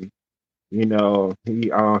 And he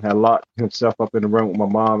had locked himself up in the room with my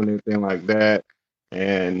mom and everything like that.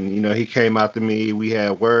 And he came after me. We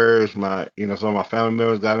had words. Some of my family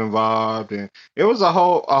members got involved, and it was a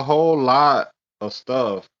whole lot of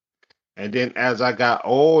stuff. And then as I got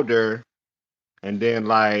older, and then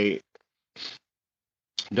like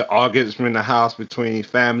the arguments in the house between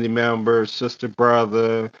family members, sister,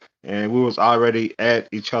 brother, and we was already at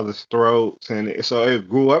each other's throats, and so it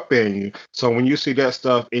grew up in you. So when you see that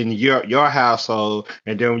stuff in your household,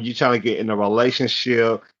 and then when you try to get in a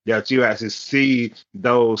relationship, that you actually see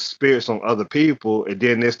those spirits on other people, and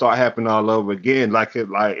then it start happening all over again,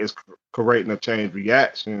 it's creating a chain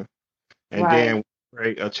reaction, and Right. then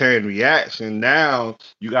create a chain reaction. Now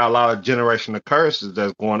you got a lot of generational curses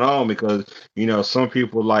that's going on because some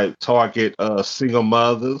people like target single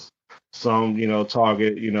mothers, some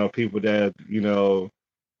target people that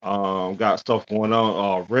got stuff going on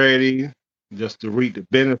already just to reap the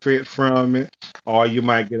benefit from it. Or you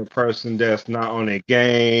might get a person that's not on their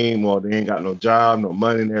game or they ain't got no job, no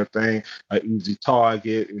money and everything, an easy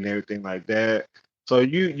target and everything like that. So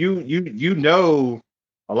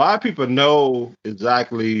a lot of people know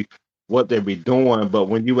exactly what they be doing, but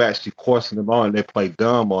when you actually question them on it, they play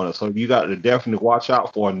dumb on it. So you got to definitely watch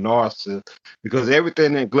out for a narcissist because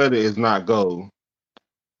everything that glitter is not gold.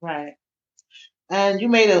 Right. And you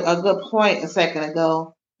made a good point a second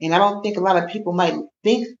ago, and I don't think a lot of people might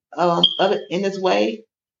think of it in this way,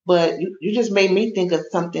 but you just made me think of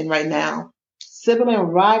something right now. Sibling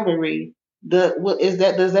rivalry, does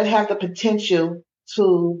that have the potential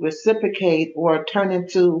to reciprocate or turn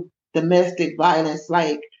into domestic violence?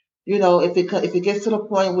 Like, if it gets to the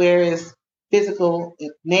point where it's physical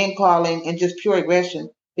name calling and just pure aggression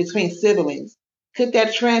between siblings, could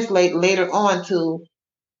that translate later on to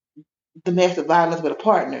domestic violence with a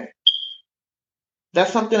partner?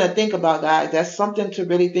 That's something to think about, guys. That's something to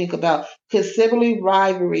really think about. Could sibling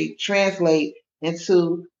rivalry translate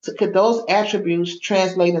could those attributes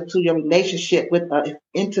translate into your relationship with an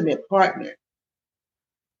intimate partner?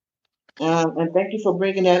 And thank you for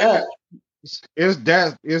bringing that up. It's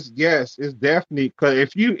definitely because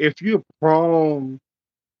if you're prone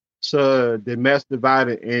to domestic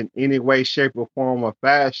violence in any way, shape, or form or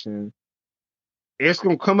fashion, it's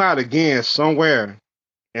gonna come out again somewhere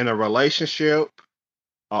in a relationship,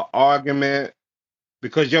 an argument,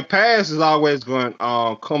 because your past is always going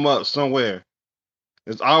to come up somewhere.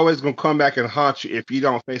 It's always going to come back and haunt you if you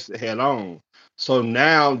don't face it head on. So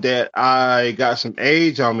now that I got some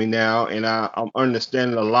age on me now and I'm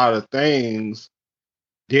understanding a lot of things,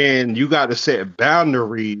 then you got to set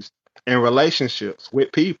boundaries in relationships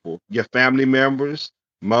with people, your family members.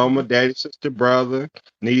 mama, daddy, sister, brother,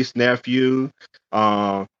 niece, nephew,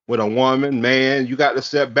 with a woman, man, you got to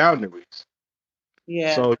set boundaries.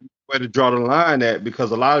 Yeah. So where to draw the line at,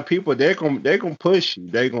 because a lot of people they're gonna push you,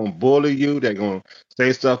 they're gonna bully you, they're gonna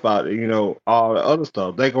say stuff out, all the other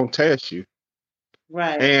stuff. They're gonna test you.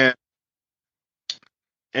 Right. And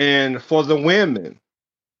and for the women,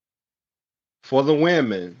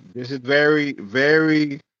 this is very,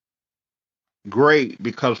 very great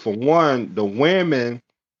because for one, the women,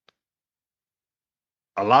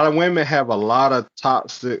 a lot of women have a lot of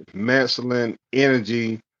toxic masculine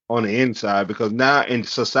energy on the inside because now in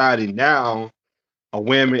society now a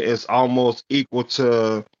woman is almost equal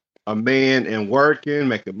to a man in working,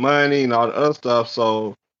 making money, and all the other stuff.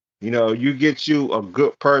 So, you get you a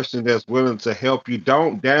good person that's willing to help you.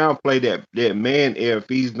 Don't downplay that man if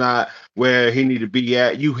he's not where he need to be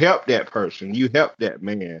at. You help that person. You help that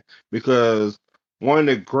man because one of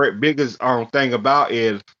the great biggest thing about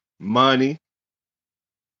is money.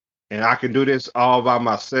 And I can do this all by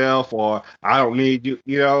myself, or I don't need you.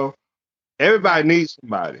 Right. Everybody needs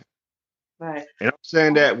somebody. Right. And I'm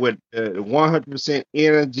saying that with 100%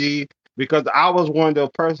 energy because I was one of those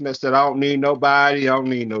person that said I don't need nobody, I don't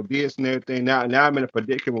need no this and everything. Now I'm in a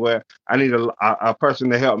predicament where I need a person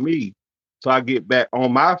to help me, so I get back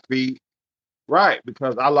on my feet, right?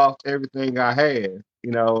 Because I lost everything I had,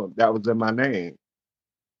 that was in my name.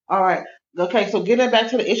 All right. Okay. So getting back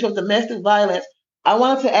to the issue of domestic violence, I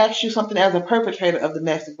wanted to ask you something as a perpetrator of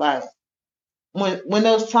domestic violence. When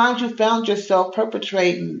those times you found yourself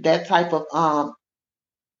perpetrating that type of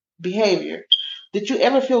behavior, did you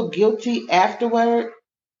ever feel guilty afterward?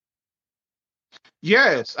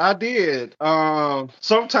 Yes, I did.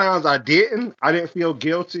 Sometimes I didn't. I didn't feel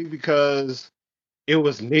guilty because it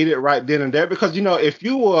was needed right then and there. Because if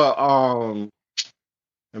you were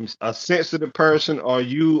a sensitive person or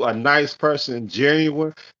you a nice person,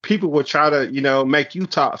 genuine, people will try to, make you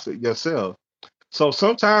toxic yourself. So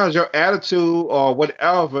sometimes your attitude or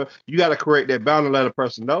whatever, you got to create that boundary, let a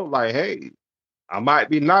person know, like, hey, I might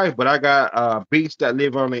be nice, but I got beasts that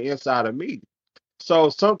live on the inside of me. So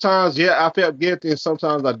sometimes, yeah, I felt guilty, and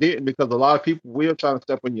sometimes I didn't because a lot of people will try to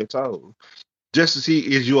step on your toes just to see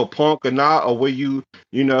is you a punk or not, or where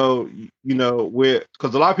where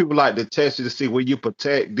because a lot of people like to test you to see where you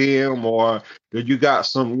protect them or that you got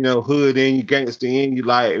some hood in you, gangster in you.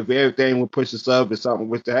 Like if everything will push us up, if something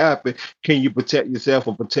was to happen, can you protect yourself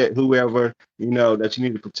or protect whoever that you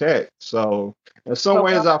need to protect? So in some So,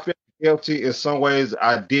 ways, I felt guilty. In some ways,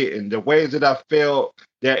 I didn't. The ways that I felt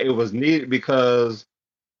that it was needed because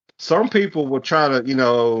some people were trying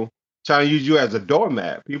to use you as a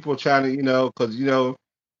doormat. People trying to, because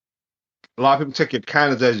a lot of people take your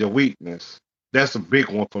kindness as your weakness. That's a big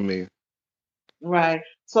one for me. right.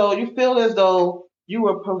 So you feel as though you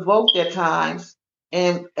were provoked at times,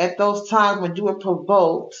 and at those times when you were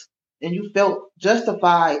provoked and you felt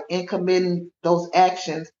justified in committing those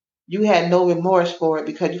actions, you had no remorse for it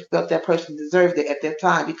because you felt that person deserved it at that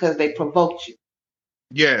time because they provoked you.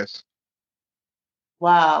 Yes.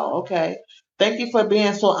 Wow. Okay. Thank you for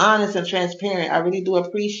being so honest and transparent. I really do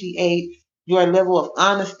appreciate your level of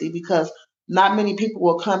honesty because not many people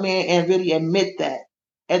will come in and really admit that.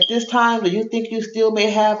 At this time, do you think you still may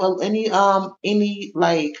have any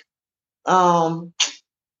like um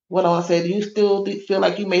what I want to say? Do you still feel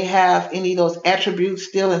like you may have any of those attributes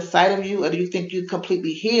still inside of you, or do you think you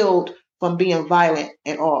completely healed from being violent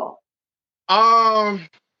at all? Um.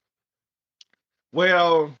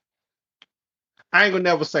 Well, I ain't gonna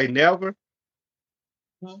never say never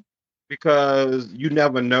Mhm. because you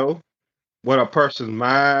never know what a person's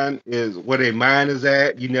mind is, where their mind is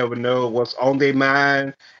at. You never know what's on their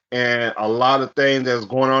mind, and a lot of things that's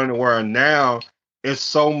going on in the world now. It's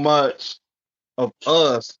so much of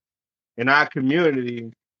us in our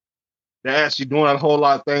community that actually doing a whole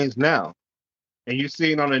lot of things now. And you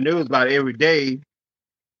see it on the news about every day.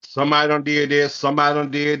 Somebody done did this, somebody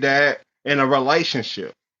done did that in a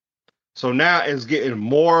relationship. So now it's getting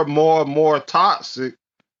more and more and more toxic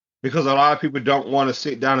because a lot of people don't want to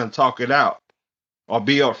sit down and talk it out or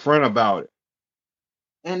be upfront about it.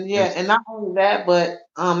 And And yeah, and not only that, but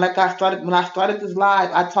like I started when I started this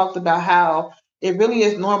live, I talked about how it really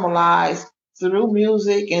is normalized through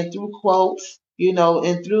music and through quotes,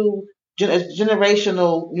 and through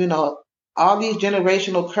generational, all these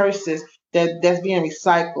generational curses that's being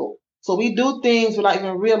recycled. So we do things without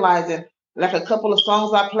even realizing. Like a couple of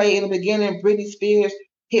songs I played in the beginning, Britney Spears,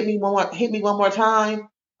 hit me one more time.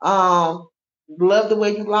 Um, Love the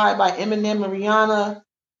Way You Lie by Eminem and Rihanna.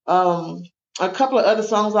 Um, a couple of other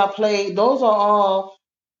songs I played, those are all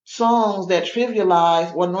songs that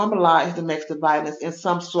trivialize or normalize domestic violence in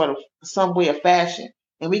some way of fashion.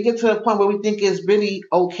 And we get to the point where we think it's really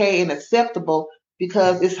okay and acceptable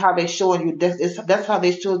because it's how they showing you that's how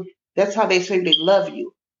they show you they love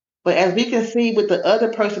you. But as we can see with the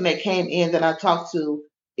other person that came in that I talked to,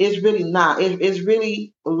 it's really not. It's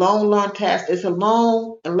really a long task. It's a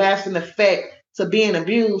long and lasting effect to being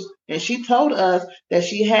abused. And she told us that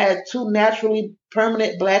she had two naturally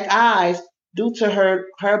permanent black eyes due to her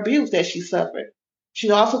abuse that she suffered.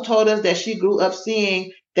 She also told us that she grew up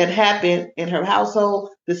seeing that happen in her household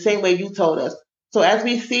the same way you told us. So as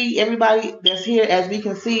we see, everybody that's here, as we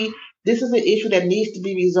can see, this is an issue that needs to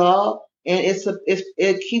be resolved, and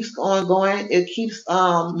it keeps on going. It keeps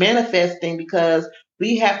manifesting because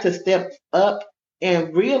we have to step up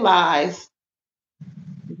and realize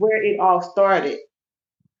where it all started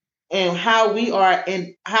and how we are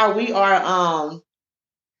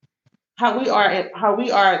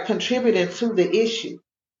contributing to the issue.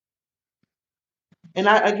 And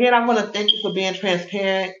I want to thank you for being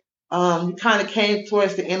transparent. You kind of came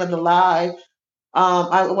towards the end of the live.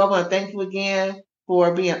 I want to thank you again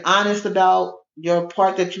for being honest about your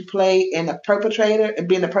part that you play in the perpetrator and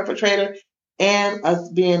being a perpetrator and us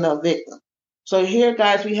being a victim. So here,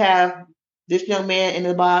 guys, we have this young man in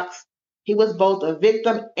the box. He was both a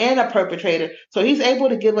victim and a perpetrator. So he's able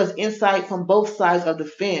to give us insight from both sides of the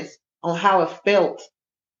fence on how it felt.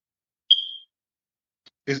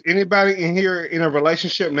 Is anybody in here in a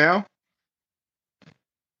relationship now?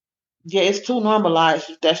 Yeah, it's too normalized.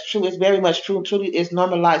 That's true. It's very much true. Truly, it's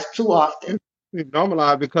normalized too often. It's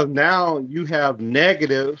normalized because now you have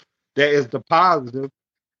negative that is the positive,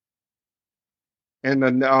 and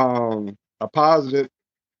the a positive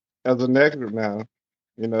as a negative now.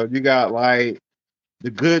 You know, you got like the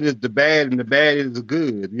good is the bad and the bad is the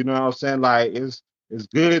good. You know what I'm saying? Like it's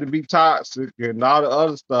good to be toxic and all the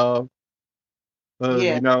other stuff.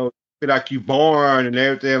 Yeah, You know, feel like you born and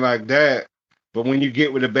everything like that. But when you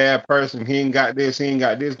get with a bad person, he ain't got this, he ain't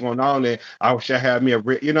got this going on, and I wish I had me a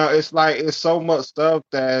you know, it's like it's so much stuff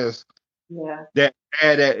yeah. that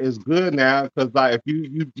bad that is good now. Because like if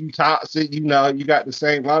you toxic, you know, you got the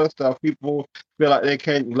same other stuff. People feel like they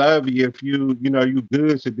can't love you if you know you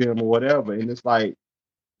good to them or whatever, and it's like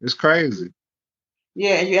it's crazy.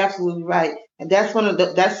 Yeah, and you're absolutely right. And that's something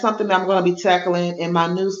that I'm going to be tackling in my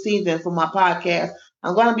new season for my podcast.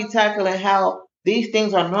 I'm going to be tackling how these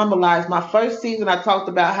things are normalized. My first season, I talked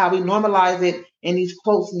about how we normalize it in these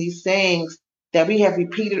quotes and these sayings that we have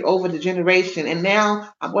repeated over the generation. And now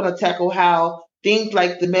I'm going to tackle how things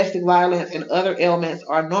like domestic violence and other ailments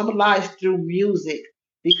are normalized through music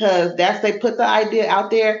because they put the idea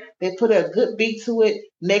out there, they put a good beat to it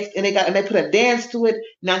next, and they put a dance to it.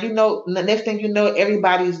 Now you know, the next thing you know,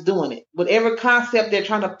 everybody's doing it. Whatever concept they're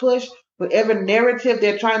trying to push, whatever narrative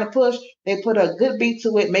they're trying to push, they put a good beat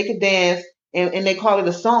to it, make a dance, and they call it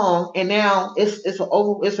a song. And now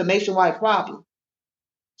it's a nationwide problem.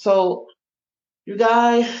 So you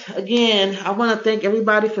guys, again, I want to thank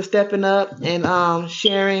everybody for stepping up and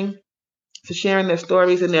sharing their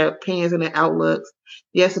stories and their opinions and their outlooks.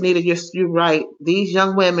 Yes, Anita, you're right. These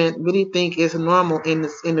young women really think it's normal and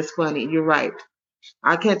it's funny. You're right.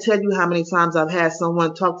 I can't tell you how many times I've had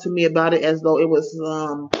someone talk to me about it as though it was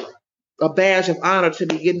a badge of honor to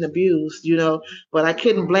be getting abused, you know. But I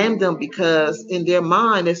couldn't blame them because in their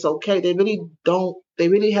mind it's okay. They really don't. They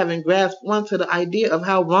really haven't grasped onto the idea of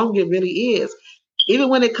how wrong it really is. Even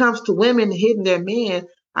when it comes to women hitting their men,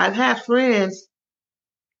 I've had friends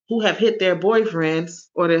who have hit their boyfriends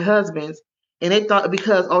or their husbands, and they thought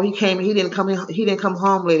because he didn't come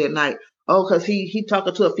home late at night. Oh, because he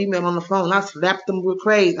talking to a female on the phone. I slapped them with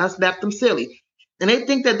crazy. I slapped them silly, and they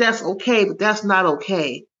think that that's okay, but that's not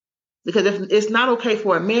okay. Because if it's not okay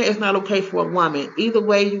for a man, it's not okay for a woman. Either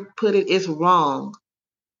way you put it, it's wrong.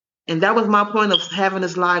 And that was my point of having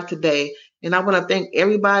this live today. And I want to thank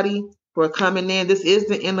everybody for coming in. This is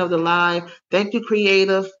the end of the live. Thank you,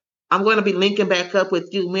 creative. I'm going to be linking back up with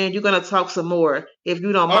you, man. You're going to talk some more if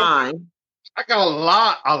you don't Oh, mind. I got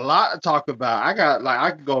a lot to talk about. I got like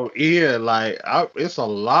I can go in it's a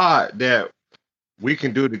lot that we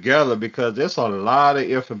can do together because there's a lot of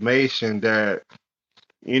information that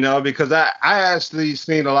you know because I actually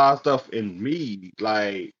seen a lot of stuff in me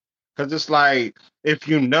like because it's like if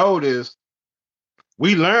you notice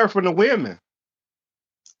we learn from the women.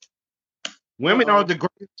 Women are Uh-oh. the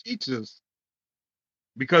greatest teachers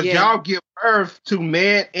because Yeah. y'all give birth to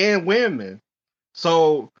men and women.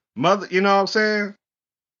 So mother, you know what I'm saying?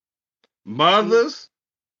 Mothers,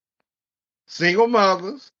 single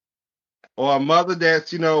mothers, or a mother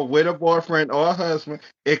that's with a boyfriend or a husband,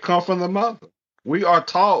 it comes from the mother. We are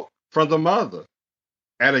taught from the mother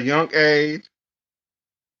at a young age.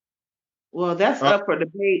 Well, that's Uh, up for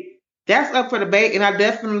debate. That's up for debate, and I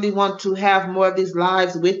definitely want to have more of these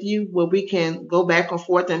lives with you where we can go back and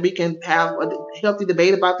forth and we can have a healthy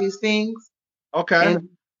debate about these things. Okay. And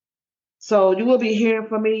so you will be hearing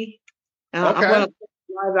from me. I'm Okay. going to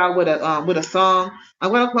live out with a song. I'm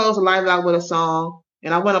going to close the live out with a song,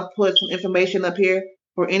 and I want to put some information up here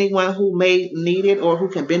for anyone who may need it or who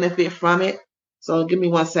can benefit from it. So give me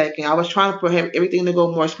 1 second. I was trying for everything to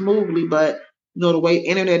go more smoothly, but the way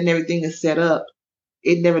internet and everything is set up,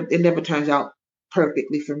 it never turns out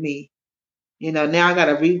perfectly for me. Now I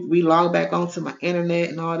gotta re-log back onto my internet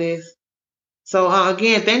and all this. So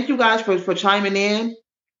again, thank you guys for chiming in.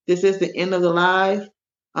 This is the end of the live.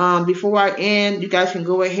 Before I end, you guys can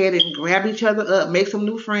go ahead and grab each other up, make some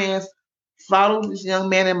new friends. Follow this young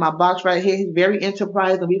man in my box right here. He's very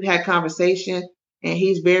enterprising. We've had conversation, and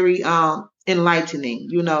he's very enlightening.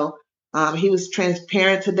 He was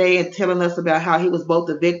transparent today and telling us about how he was both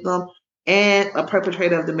a victim and a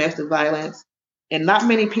perpetrator of domestic violence. And not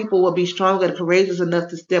many people will be strong and courageous enough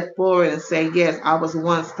to step forward and say, yes, I was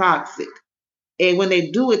once toxic. And when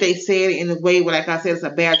they do it, they say it in a way where, like I said, it's a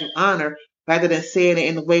badge of honor rather than saying it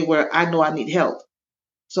in a way where I know I need help.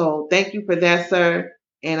 So thank you for that, sir.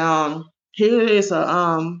 And here is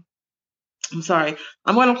I'm sorry.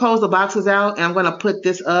 I'm going to close the boxes out and I'm going to put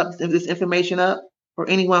this information up for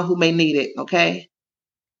anyone who may need it. Okay.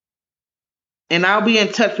 And I'll be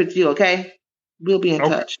in touch with you. Okay. We'll be in Okay.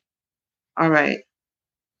 touch. All right.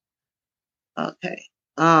 Okay.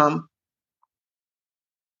 There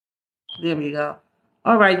we go.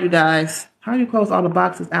 All right, you guys. How do you close all the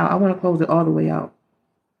boxes out? I want to close it all the way out.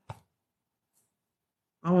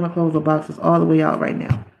 I want to close the boxes all the way out right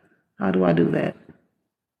now. How do I do that?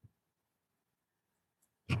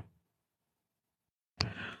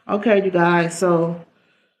 Okay, you guys. So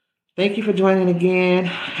thank you for joining again.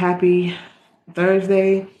 Happy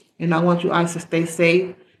Thursday. And I want you guys to stay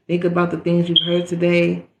safe. Think about the things you've heard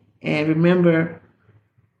today. And remember,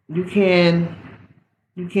 you can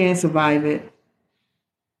survive it.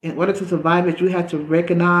 In order to survive it, you have to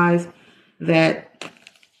recognize that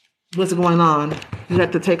what's going on. You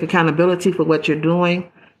have to take accountability for what you're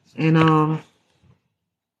doing. And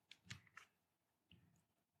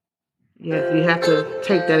yes, you have to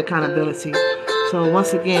take that accountability. So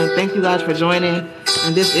once again, thank you guys for joining.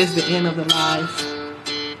 And this is the end of the live.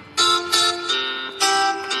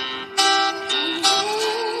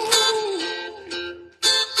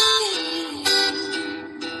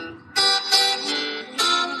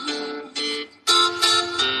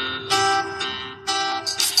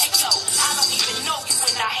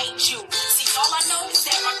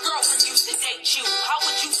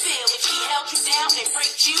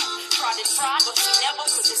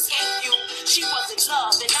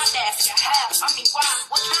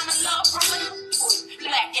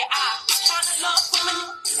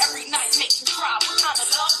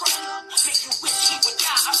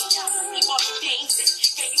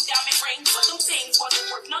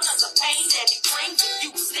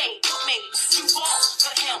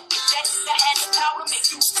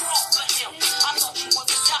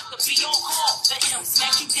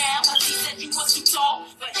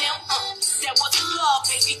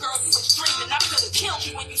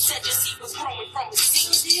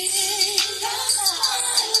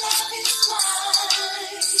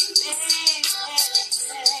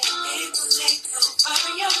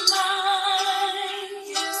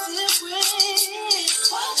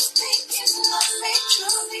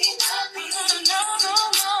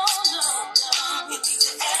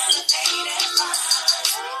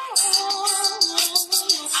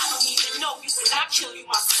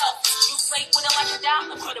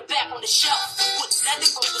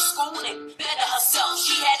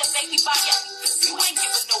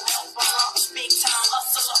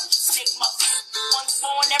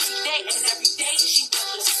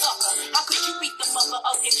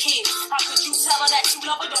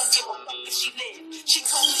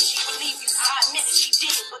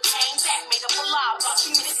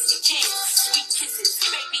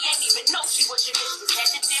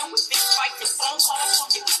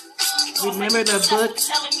 Remember, the book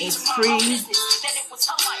is free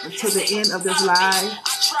until the end of this live.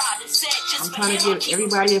 I'm trying to give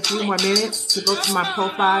everybody a few more minutes to go to my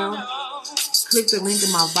profile, click the link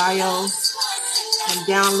in my bio, and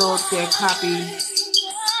download their copy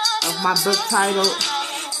of my book titled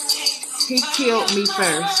He Killed Me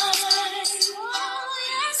First.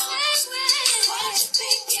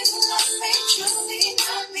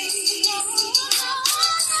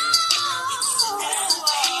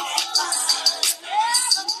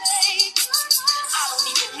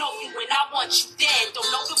 you and I want you dead. Don't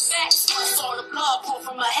know the facts, saw the blood pour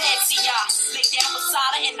from her head. See, I lay down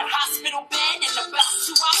beside her in the hospital bed, and about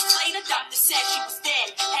 2 hours later, doctor said she was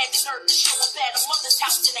dead. Had the nerve to show up at her mother's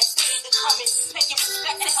house the next day to come and pay your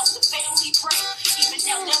respect to help the family pray. Even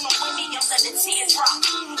down there on with me, I'm letting tears drop.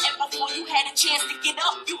 And before you had a chance to get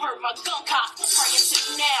up, you heard my gun cock. Praying to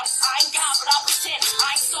you now, I ain't God, but I pretend.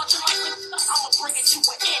 I ain't start your life with, I'ma bring it to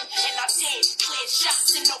an end. And I did, clear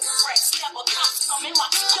shots and no regrets. Never cops coming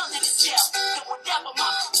like young in the jail. And whatever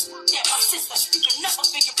my sister, you can never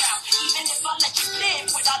figure out. Even if I let you live,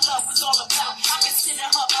 what I love was all about. I consider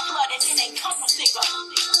her my blood and it ain't come from thicker.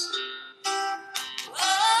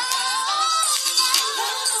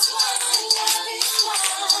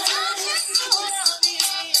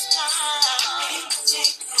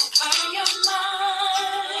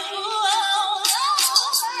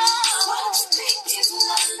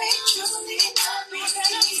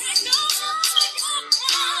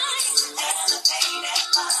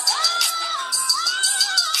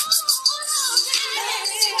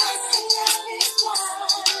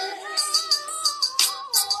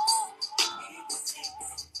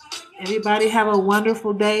 Everybody have a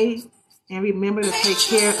wonderful day, and remember to take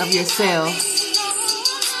care of yourself.